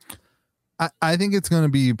 I think it's going to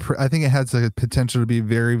be, I think it has the potential to be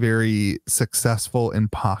very, very successful in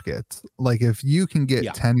pockets. Like if you can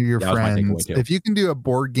get 10 of your friends, if you can do a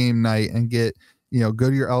board game night and get, go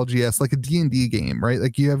to your LGS, like a D&D game, right?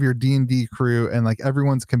 Like you have your D&D crew and like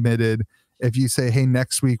everyone's committed. If you say, hey,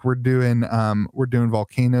 next week we're doing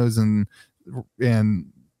volcanoes and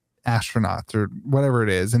astronauts or whatever it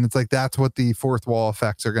is. And it's like, that's what the fourth wall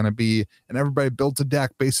effects are going to be. And everybody builds a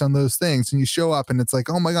deck based on those things. And you show up and it's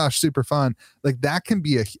like, oh my gosh, super fun. Like that can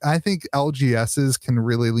be I think LGSs can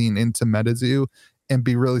really lean into Metazoo and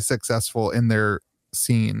be really successful in their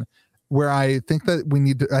scene. Where I think that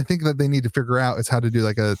they need to figure out is how to do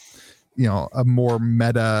like a more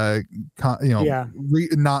meta,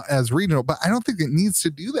 not as regional, but I don't think it needs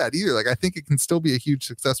to do that either. Like I think it can still be a huge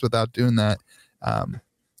success without doing that.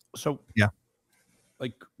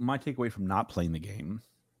 Like my takeaway from not playing the game,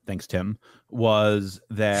 thanks Tim, was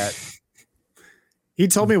that he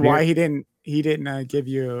told me why he didn't give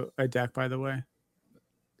you a deck, by the way.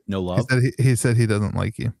 No love. He said he doesn't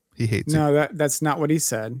like you. He hates you. No, that's not what he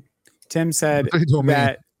said. Tim said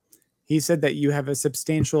that he said that you have a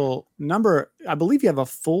substantial number. I believe you have a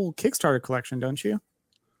full Kickstarter collection, don't you?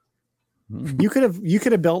 You could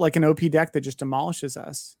have built like an OP deck that just demolishes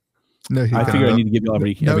us. No, I figure I need to give you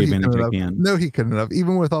every advantage I can. No, he couldn't have.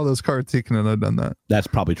 Even with all those cards, he couldn't have done that. That's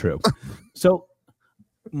probably true. So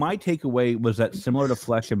my takeaway was that similar to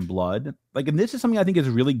Flesh and Blood, like, and this is something I think is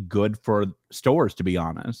really good for stores, to be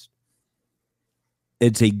honest.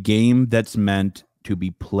 It's a game that's meant to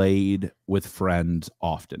be played with friends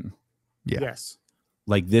often. Yeah. Yes.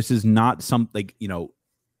 Like this is not something, you know,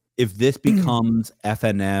 if this becomes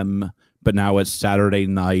FNM, but now it's Saturday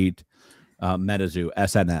night, Metazoo,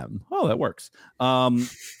 SNM. Oh, that works. I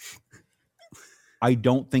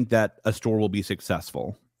don't think that a store will be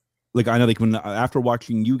successful. Like I know, like when after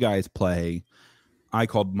watching you guys play, I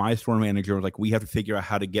called my store manager. Was like, we have to figure out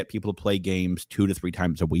how to get people to play games 2 to 3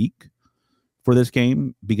 times a week for this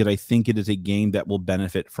game, because I think it is a game that will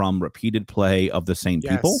benefit from repeated play of the same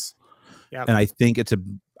people. Yep. And I think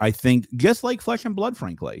just like Flesh and Blood,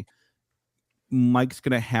 frankly, Mike's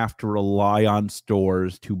going to have to rely on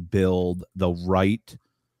stores to build the right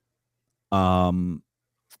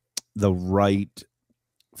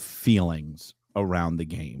feelings around the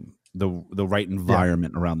game, the right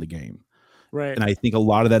environment around the game. Right. And I think a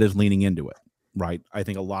lot of that is leaning into it. Right. I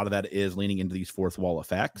think a lot of that is leaning into these fourth wall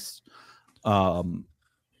effects. But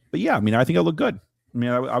yeah, I mean, I think it looked good. I mean,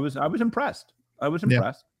 I was impressed. I was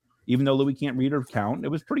impressed. Even though Louis can't read or count, it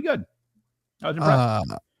was pretty good. I was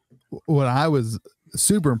impressed. What I was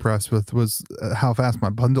super impressed with was how fast my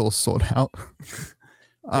bundles sold out.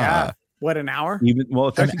 Yeah. What, an hour?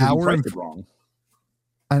 It's actually an hour and wrong.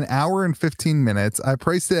 An hour and 15 minutes. I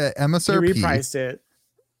priced it at MSRP. You repriced it.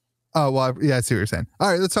 Oh, well, yeah, I see what you're saying. All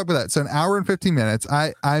right, let's talk about that. So an hour and 15 minutes.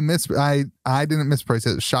 I didn't misprice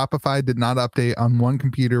it. Shopify did not update on one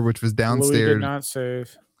computer, which was downstairs. Louis did not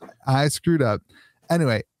save. I screwed up.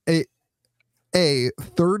 Anyway, 30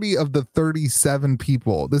 of the 37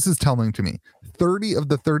 people, this is telling to me, 30 of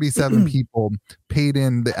the 37 people paid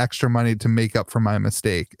in the extra money to make up for my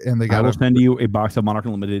mistake. And I will send you a box of Monarch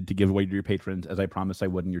Unlimited to give away to your patrons, as I promised I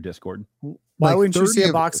would in your Discord. Why wouldn't you see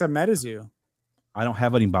a box of Metazoo? I don't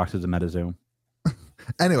have any boxes of Metazoo.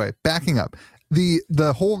 Anyway, backing up.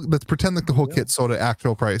 The whole, let's pretend like the whole kit sold at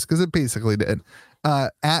actual price, because it basically did.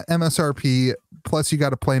 At MSRP, plus you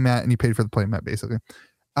got a playmat and you paid for the playmat basically.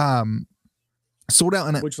 Sold out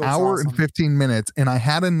in an hour and 15 minutes, and I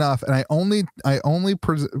had enough, and I only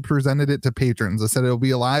presented it to patrons. I said it'll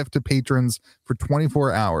be alive to patrons for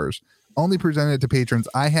 24 hours. Only presented it to patrons.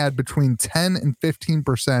 I had between 10 and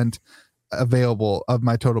 15% available of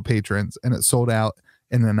my total patrons, and it sold out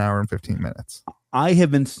in an hour and 15 minutes. I have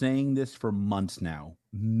been saying this for months now.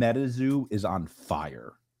 Metazoo is on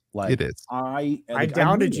fire. Like it is. I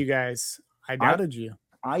doubted you guys. I doubted you.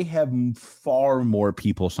 I have far more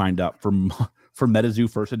people signed up for Metazoo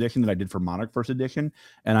First Edition than I did for Monarch First Edition,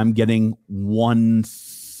 and I'm getting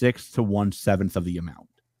 1/6 to 1/7 of the amount.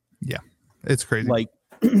 Yeah, it's crazy. Like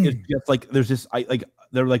it's just like there's this.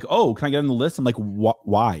 They're like, oh, can I get on the list? I'm like,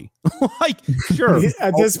 why? Like, sure,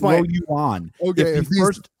 at this point, you on. Okay, if the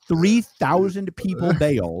first 3,000 people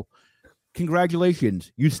bail,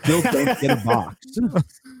 congratulations, you still don't get a box.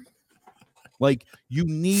 Like, you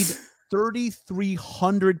need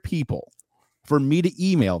 3,300 people for me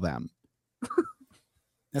to email them.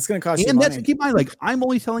 That's going to cost you money. And that's, keep in mind, like, I'm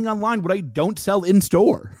only selling online what I don't sell in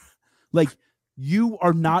store. Like, you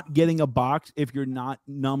are not getting a box if you're not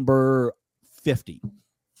number 50,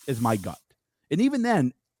 is my gut. And even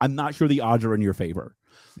then, I'm not sure the odds are in your favor.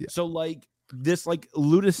 Yeah. So, like, this, like,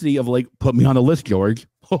 lunacy of, like, put me on the list, George.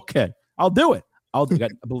 Okay, I'll do it.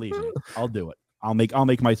 Believe me, I'll do it. I'll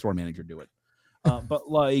make my store manager do it. But,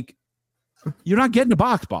 like, you're not getting a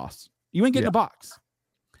box, boss. You ain't getting a box.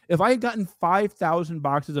 If I had gotten 5,000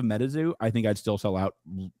 boxes of Metazoo, I think I'd still sell out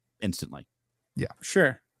instantly. Yeah,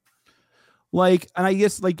 sure. Like, and I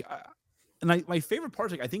guess, like, my favorite part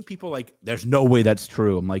is, like, I think people like, there's no way that's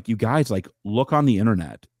true. I'm like, you guys, like, look on the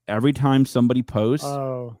internet. Every time somebody posts,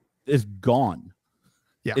 it's gone.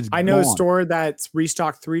 Yeah, I know a store that's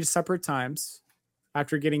restocked 3 separate times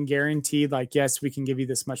after getting guaranteed, like, yes, we can give you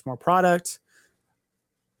this much more product.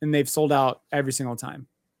 And they've sold out every single time.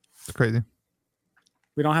 It's crazy.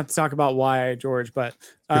 We don't have to talk about why, George, but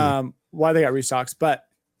why they got restocks. But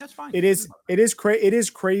that's fine. It is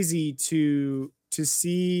crazy to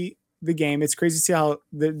see the game. It's crazy to see how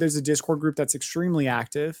there's a Discord group that's extremely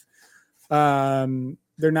active. They're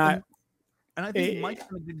not. And I think Mike's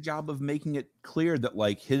done a good job of making it clear that,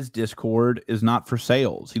 like, his Discord is not for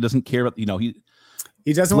sales. He doesn't care about, he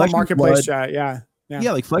doesn't want marketplace chat. Yeah.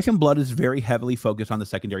 Yeah, like Flesh and Blood is very heavily focused on the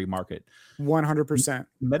secondary market. 100%.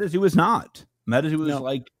 Metazoo is not. Metazoo is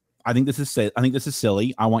like, I think this is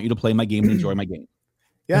silly. I want you to play my game and enjoy my game.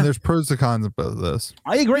 Yeah, and there's pros and cons of both of this.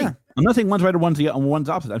 I agree. Yeah. I'm not saying one's right or one's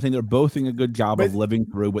opposite. I'm saying they're both doing a good job of living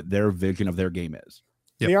through what their vision of their game is.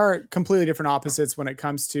 Yep. They are completely different opposites when it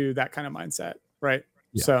comes to that kind of mindset, right?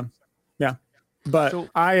 Yeah. So, yeah. But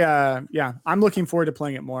I'm looking forward to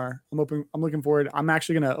playing it more. I'm looking forward. I'm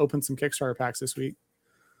actually going to open some Kickstarter packs this week.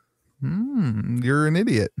 You're an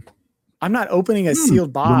idiot. I'm not opening a sealed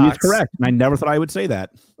Louis box. is correct. And I never thought I would say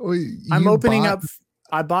that. I'm opening up.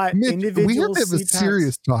 I bought Mitch, individual. we have to have a seed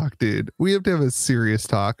serious talk, dude. We have to have a serious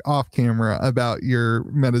talk off camera about your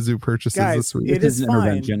MetaZoo purchases Guys, this week. it is an fine.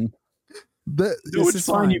 intervention. The, No, This it's is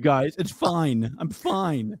fine, fine. you guys. It's fine. I'm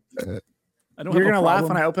fine. I don't You're have gonna a laugh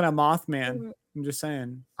problem. when I open a Mothman. I'm just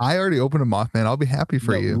saying. I already opened a Mothman. I'll be happy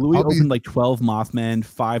for you. Louis I'll opened like 12 Mothman,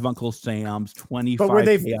 5 Uncle Sam's, 25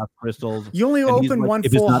 they- chaos crystals. You only and he's opened like, one if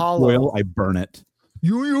it's full not hollow. foil, I burn it.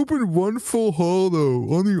 You only opened one full hollow.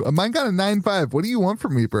 Mine got a 9.5. What do you want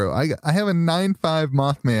from me, bro? I have a 9.5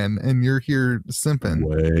 Mothman, and you're here simping.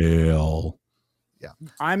 Well,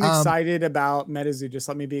 I'm excited about MetaZoo. Just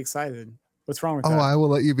let me be excited. What's wrong with that? I will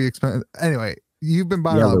let you be expensive. Anyway, you've been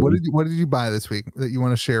buying. Yeah, What did you buy this week that you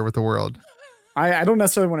want to share with the world? I don't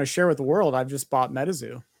necessarily want to share with the world. I've just bought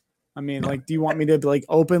MetaZoo. I mean, like, do you want me to like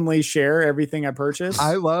openly share everything I purchased?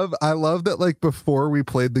 I love that. Like before we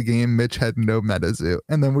played the game, Mitch had no MetaZoo,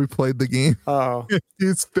 and then we played the game. Oh,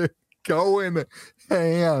 He's been going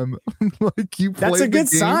ham. Like you. that's a good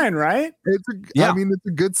sign, right? I mean, it's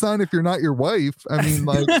a good sign if you're not your wife. I mean,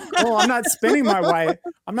 like. Well, I'm not spending my wife.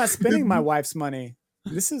 I'm not spending my wife's money.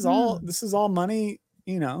 This is all money.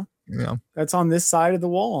 Yeah. That's on this side of the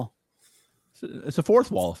wall. it's a fourth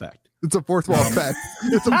wall effect. It's a fourth wall effect.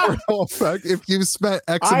 It's a fourth wall effect. If you spent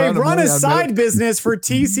X amount I of run money a on side business for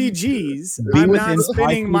TCGs. Be I'm within not 5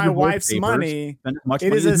 spending feet my of wife's papers. money. Spend as much It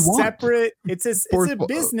money is a as you want. separate. It's a Fourth-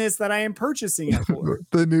 business that I am purchasing it for.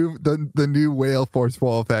 the new whale fourth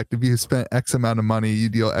wall effect. If you spent X amount of money, you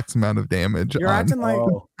deal X amount of damage. You're acting like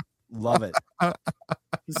Love it. so,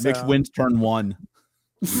 Mitch wins turn 1.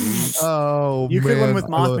 Oh, You could win man. with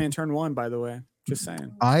Mothman turn 1, by the way. Just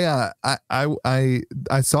saying. I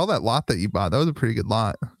saw that lot that you bought. That was a pretty good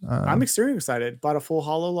lot. I'm extremely excited. Bought a full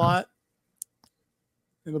hollow lot.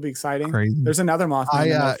 It'll be exciting. Crazy. There's another Mothman. in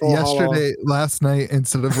that full Last night,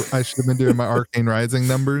 instead of I should have been doing my Arcane Rising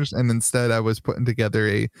numbers, and instead I was putting together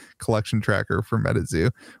a collection tracker for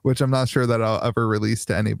MetaZoo, which I'm not sure that I'll ever release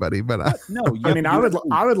to anybody. But I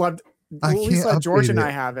would love to at least let George and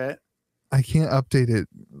I have it. I can't update it.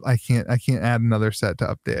 I can't add another set to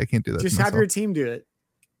update. I can't do that. Just have your team do it.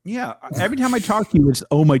 Yeah. Every time I talk to you, it's,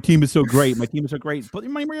 oh, my team is so great. My team is so great. Put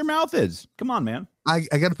your money where your mouth is. Come on, man. I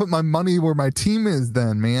got to put my money where my team is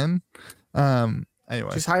then, man.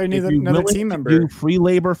 Anyway. Just hire another team member. Do free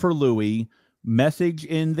labor for Louis. Message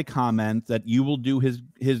in the comments that you will do his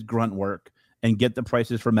grunt work and get the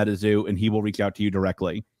prices for MetaZoo, and he will reach out to you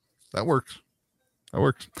directly. That works.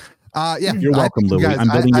 Yeah, you're welcome, Louis. Guys, I'm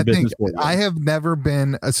building a business for you. I have never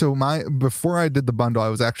been before I did the bundle, I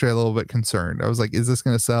was actually a little bit concerned. I was like, is this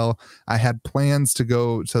going to sell? I had plans to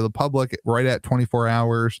go to the public right at 24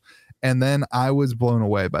 hours, and then I was blown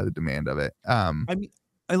away by the demand of it. I mean,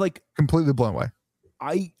 I like completely blown away.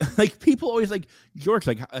 I like people always like, George,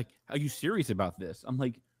 like, are you serious about this? I'm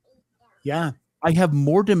like, yeah, I have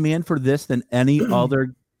more demand for this than any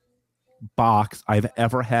other box I've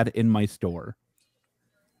ever had in my store.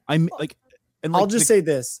 I'm like, and like I'll just say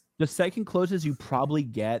this: the second closest you probably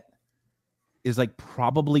get is like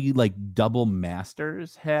probably like Double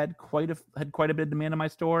Masters had quite a bit of demand in my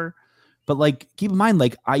store, but like keep in mind,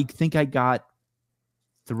 like I think I got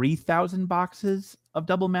 3,000 boxes of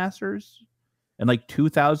Double Masters and like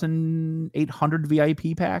 2,800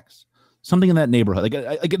 VIP packs, something in that neighborhood,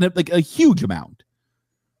 like a huge amount.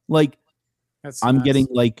 Like I'm getting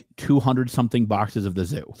like 200 something boxes of the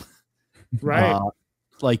zoo, right?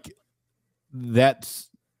 Like that's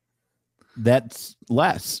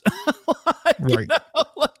less. Right.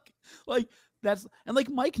 Like that's, and like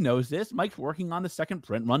Mike knows this. Mike's working on the second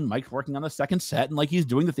print run. Mike's working on the second set, and like he's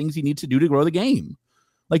doing the things he needs to do to grow the game.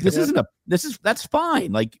 Like this that's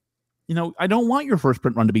fine. Like, you know, I don't want your first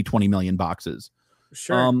print run to be 20 million boxes.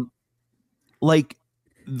 Sure. Like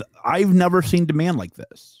I've never seen demand like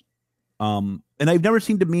this. And I've never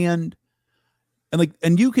seen demand.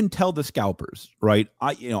 And you can tell the scalpers, right?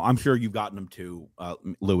 I'm sure you've gotten them too,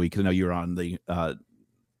 Louis, because I know you're on the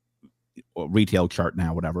retail chart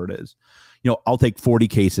now, whatever it is. You know, I'll take 40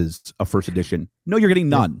 cases of first edition. No, you're getting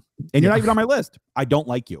none, and you're not even on my list. I don't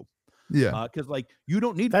like you. Yeah, because like you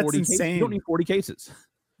don't need That's 40 insane. cases. You don't need 40 cases.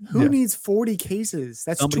 Who needs 40 cases?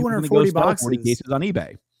 That's Somebody's 240 gonna go sell boxes. 40 cases on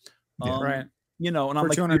eBay. Right. You know, and I'm For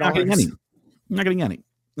like, you're not getting any. You're not getting any,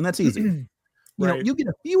 and that's easy. You know, you get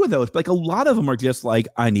a few of those, but like a lot of them are just like,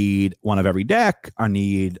 I need one of every deck. I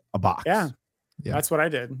need a box. Yeah. That's what I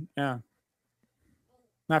did. Yeah.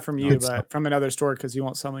 Not from you, but from another store because you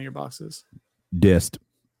won't sell me your boxes. Dist.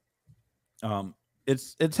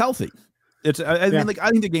 It's healthy. I mean, like I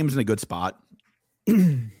think the game's in a good spot.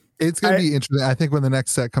 It It's going to be interesting. I think when the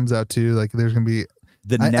next set comes out too, like there's going to be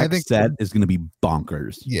the next set is going to be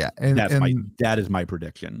bonkers. Yeah, that is my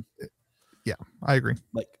prediction. Yeah, I agree.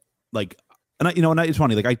 And it's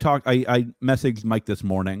funny. Like I messaged Mike this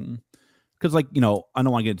morning because, like, I don't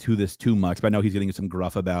want to get into this too much, but I know he's getting some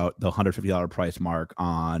gruff about the $150 price mark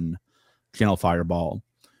on Channel Fireball.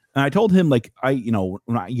 And I told him, like, you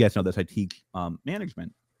guys know this, I teach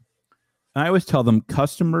management. And I always tell them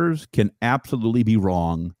customers can absolutely be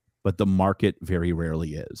wrong, but the market very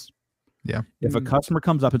rarely is. Yeah. If a customer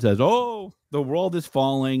comes up and says, "Oh, the world is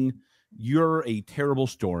falling, you're a terrible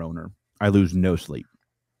store owner," I lose no sleep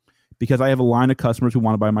because I have a line of customers who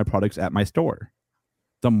want to buy my products at my store.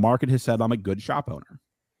 The market has said I'm a good shop owner.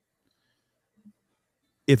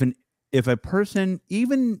 If a person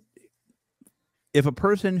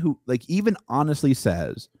who, like, even honestly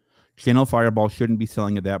says Channel Fireball shouldn't be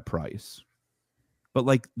selling at that price, but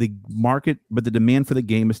like the demand for the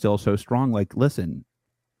game is still so strong, like, listen,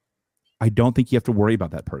 I don't think you have to worry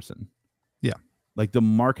about that person. Yeah. Like, the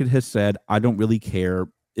market has said, I don't really care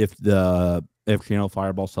if Channel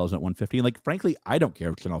Fireball sells at 150. Like, frankly, I don't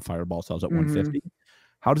care if Channel Fireball sells at 150.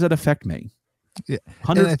 How does that affect me? Yeah.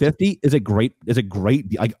 150 is a great,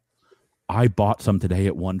 like, I bought some today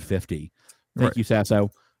at 150. Thank you,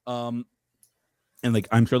 Sasso. And like,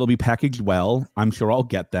 I'm sure they'll be packaged well. I'm sure I'll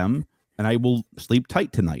get them, and I will sleep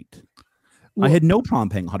tight tonight. Well, I had no problem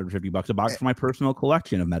paying $150 a box for my personal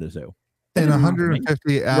collection of Metazoo. And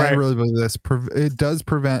 150, I really believe this. It does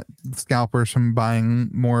prevent scalpers from buying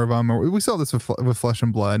more of them. Or we saw this with Flesh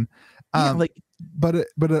and Blood. But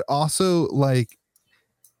it also, like,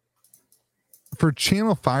 for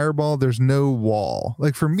Channel Fireball, there's no wall.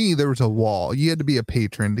 Like, for me, there was a wall. You had to be a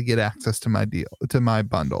patron to get access to my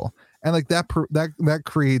bundle, and like that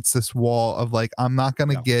creates this wall of, like, I'm not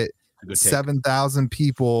going to get 7,000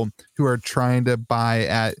 people who are trying to buy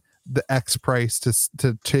at the X price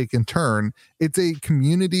to take in turn. It's a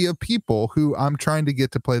community of people who I'm trying to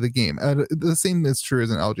get to play the game. The same is true as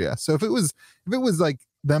an LGS. So if it was like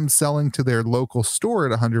them selling to their local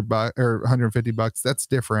store at $100 or $150, that's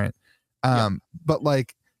different. But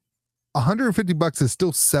like $150 is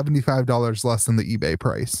still $75 less than the eBay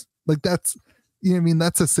price. Like, that's, you know what I mean?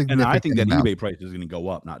 That's a significant. And I think that amount. eBay price is going to go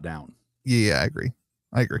up, not down. Yeah, I agree.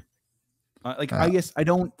 I guess I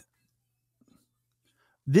don't.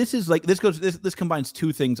 This is like, this combines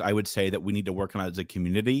two things I would say that we need to work on as a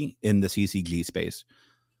community in the CCG space.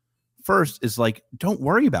 First is, like, don't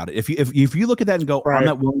worry about it. If you look at that and go, I'm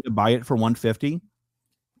not willing to buy it for 150,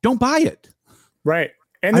 don't buy it. Right.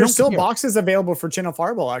 And there's still boxes available for Channel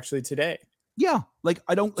Fireball actually today. Yeah. Like,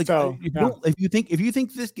 I don't like, so, if you think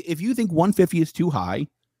 150 is too high,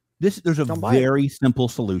 there's a very simple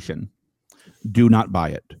solution. Do not buy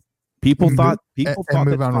it. People thought that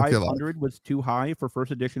 500 was too high for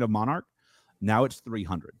first edition of Monarch. Now it's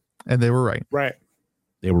 300. And they were right. Right.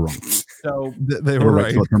 They were wrong. So they were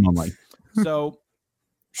right. Short-term only. So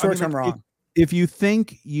short-term wrong. If you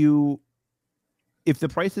think if the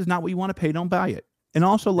price is not what you want to pay, don't buy it. And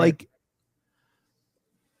also, like,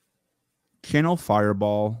 Channel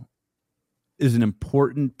Fireball is an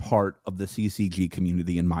important part of the CCG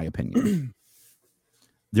community, in my opinion.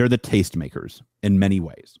 They're the tastemakers in many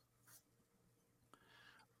ways.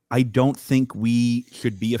 I don't think we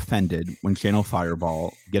should be offended when Channel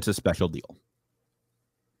Fireball gets a special deal.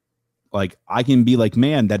 Like, I can be like,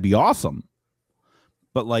 man, that'd be awesome.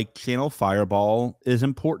 But, like, Channel Fireball is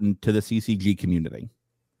important to the CCG community.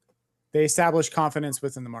 They establish confidence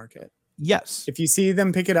within the market. Yes. If you see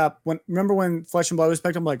them pick it up, remember when Flesh and Blood was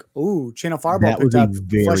picked up, I'm like, ooh, Channel Fireball picked up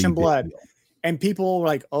Flesh and Blood. Deal. And people were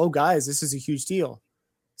like, oh, guys, this is a huge deal.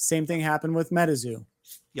 Same thing happened with Metazoo.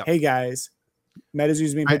 Yep. Hey, guys, Metazoo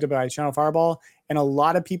is being picked up by Channel Fireball. And a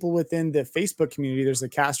lot of people within the Facebook community, there's a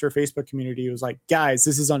caster Facebook community who was like, guys,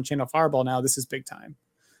 this is on Channel Fireball now. This is big time.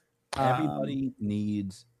 Everybody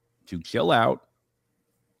needs to chill out.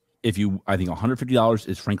 I think $150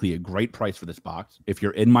 is frankly a great price for this box. If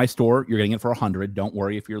you're in my store, you're getting it for $100. Don't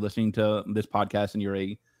worry if you're listening to this podcast and you're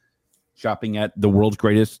shopping at the world's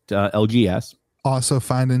greatest LGS. Also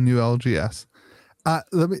find a new LGS.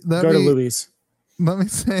 Let me go to Louis. Let me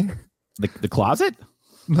say the closet.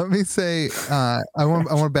 Let me say I want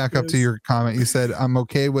to back up to your comment. You said I'm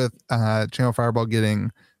okay with Channel Fireball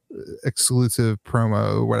getting exclusive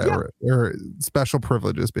promo, whatever, or special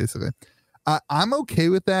privileges, basically. I'm okay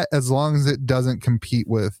with that as long as it doesn't compete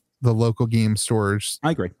with the local game stores.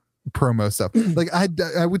 I agree. Promo stuff. Like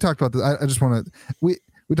we talked about this. I just want to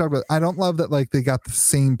we talked about. I don't love that, like, they got the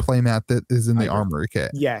same playmat that is in the armory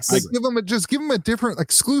kit. Yes. Like, give them a different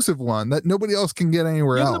exclusive one that nobody else can get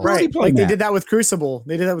anywhere else. Right. Like they did that with Crucible.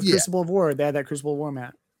 They did that with Crucible of War. They had that Crucible of War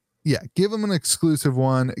mat. give them an exclusive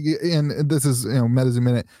one. And this is, Metazoo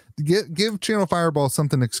Minute. Give Channel Fireball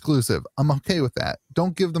something exclusive. I'm okay with that.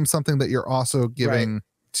 Don't give them something that you're also giving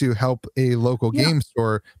to help a local game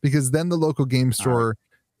store, because then the local game store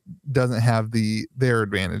doesn't have their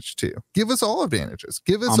advantage too. Give us all advantages.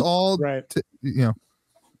 Give us all. Right. I'm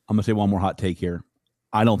gonna say one more hot take here.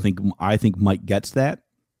 I think Mike gets that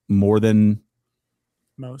more than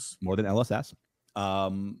LSS.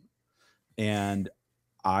 And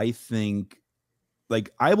I think,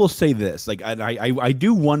 like, I will say this, like, I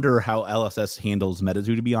do wonder how LSS handles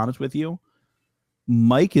Metazoo, to be honest with you.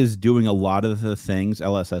 Mike is doing a lot of the things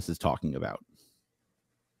LSS is talking about.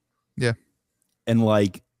 Yeah. And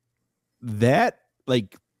like that,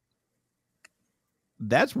 like,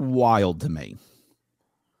 that's wild to me.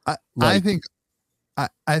 I think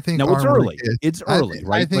no, it's early. It's early,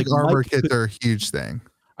 right? I think like armor kits are a huge thing.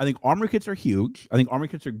 I think armor kits are huge. I think armor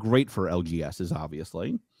kits are great for LGSs,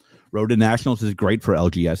 obviously. Road to Nationals is great for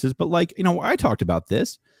LGSs, but like, I talked about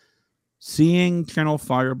this. Seeing Channel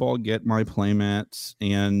Fireball get my playmats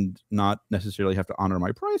and not necessarily have to honor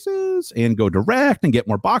my prices and go direct and get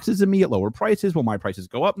more boxes than me at lower prices while my prices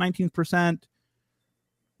go up 19%,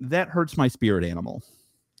 that hurts my spirit animal.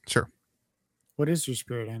 Sure. What is your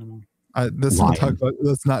spirit animal? Let's not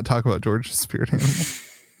talk about George's spirit animal.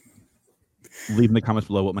 Leave in the comments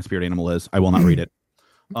below what my spirit animal is. I will not read it.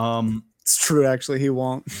 It's true, actually. He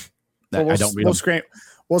won't. I don't read them.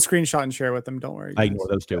 We'll screenshot and share with them. Don't worry. I ignore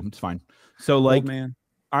those two. It's fine. So, like,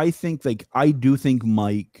 I do think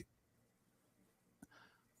Mike.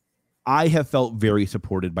 I have felt very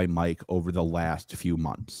supported by Mike over the last few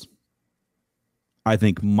months. I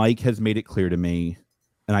think Mike has made it clear to me,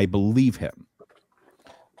 and I believe him,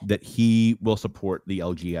 that he will support the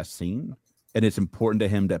LGS scene. And it's important to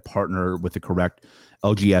him to partner with the correct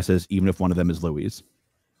LGSs, even if one of them is Louis.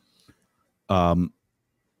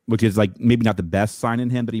 Which is like maybe not the best sign in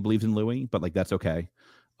him that he believes in Louis, but like that's okay.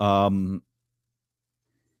 I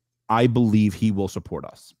believe he will support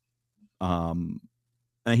us. And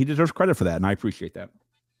he deserves credit for that, and I appreciate that.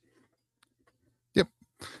 Yep.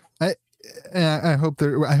 I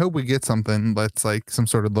hope we get something that's like some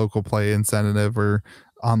sort of local play incentive or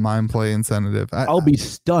online play incentive. I'll be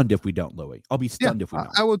stunned if we don't, Louis. I'll be stunned if we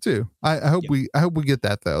don't. I will too. I hope we get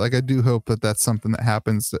that though. Like I do hope that that's something that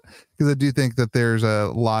happens, because I do think that there's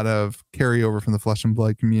a lot of carryover from the Flesh and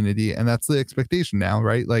Blood community, and that's the expectation now,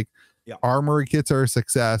 right? Like armor kits are a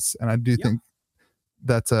success, and I do think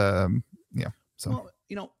that's So well,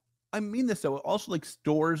 I mean this though. Also, like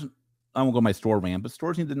stores, I won't go my store rant, but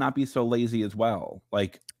stores need to not be so lazy as well.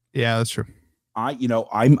 Like that's true. I'm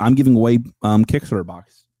giving away Kickstarter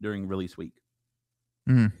box during release week.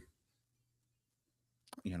 Cool.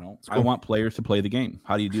 I want players to play the game.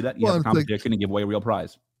 How do you do that? You have a competition and give away a real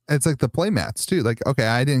prize. It's like the playmats too. Like, okay,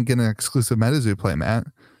 I didn't get an exclusive Metazoo playmat,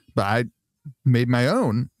 but I made my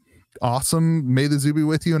own awesome Metazoo Be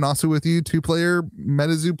With You and Also With You 2-player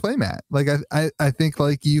Metazoo playmat. Like I think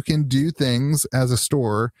like you can do things as a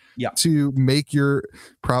store to make your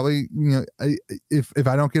probably, if we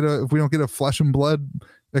don't get a Flesh and Blood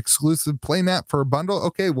exclusive playmat for a bundle,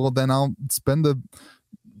 okay, well then I'll spend the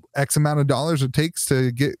X amount of dollars it takes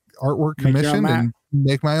to get artwork commissioned and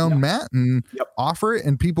make my own mat and offer it,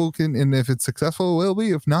 and people can, and if it's successful it will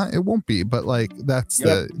be, if not it won't be, but like that's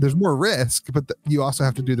there's more risk, but you also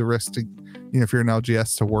have to do the risk to, if you're an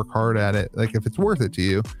LGS, to work hard at it, like if it's worth it to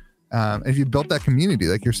you, if you built that community,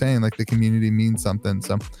 like you're saying, like the community means something.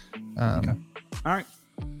 So all right,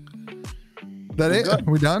 that it good.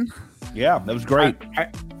 Are we done? Yeah, that was great.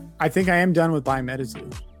 I think I am done with buying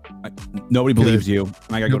Metazoo. Nobody believes you.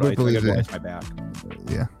 I gotta go to ice my back.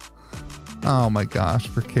 Yeah. Oh my gosh,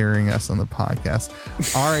 for carrying us on the podcast.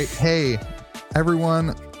 All right. Hey,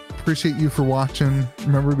 everyone, appreciate you for watching.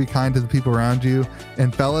 Remember to be kind to the people around you.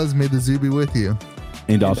 And fellas, may the zoo be with you.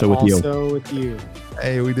 And also with you. Also with you.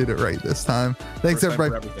 Hey, we did it right this time. Thanks,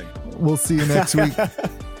 everybody. We'll see you next week.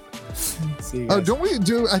 See you guys.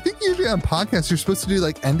 I think usually on podcasts you're supposed to do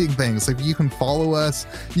like ending things, like you can follow us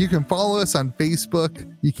on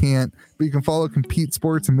Facebook. You can't, but you can follow Compete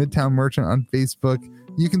Sports and Midtown Merchant on Facebook.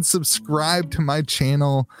 You can subscribe to my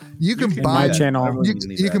channel. You can buy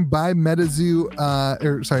Metazoo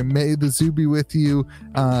May the Zoo Be With You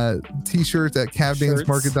t-shirts at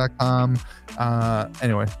cabdansmarket.com.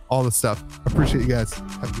 Anyway, all the stuff. Appreciate you guys.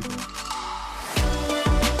 Have a good day.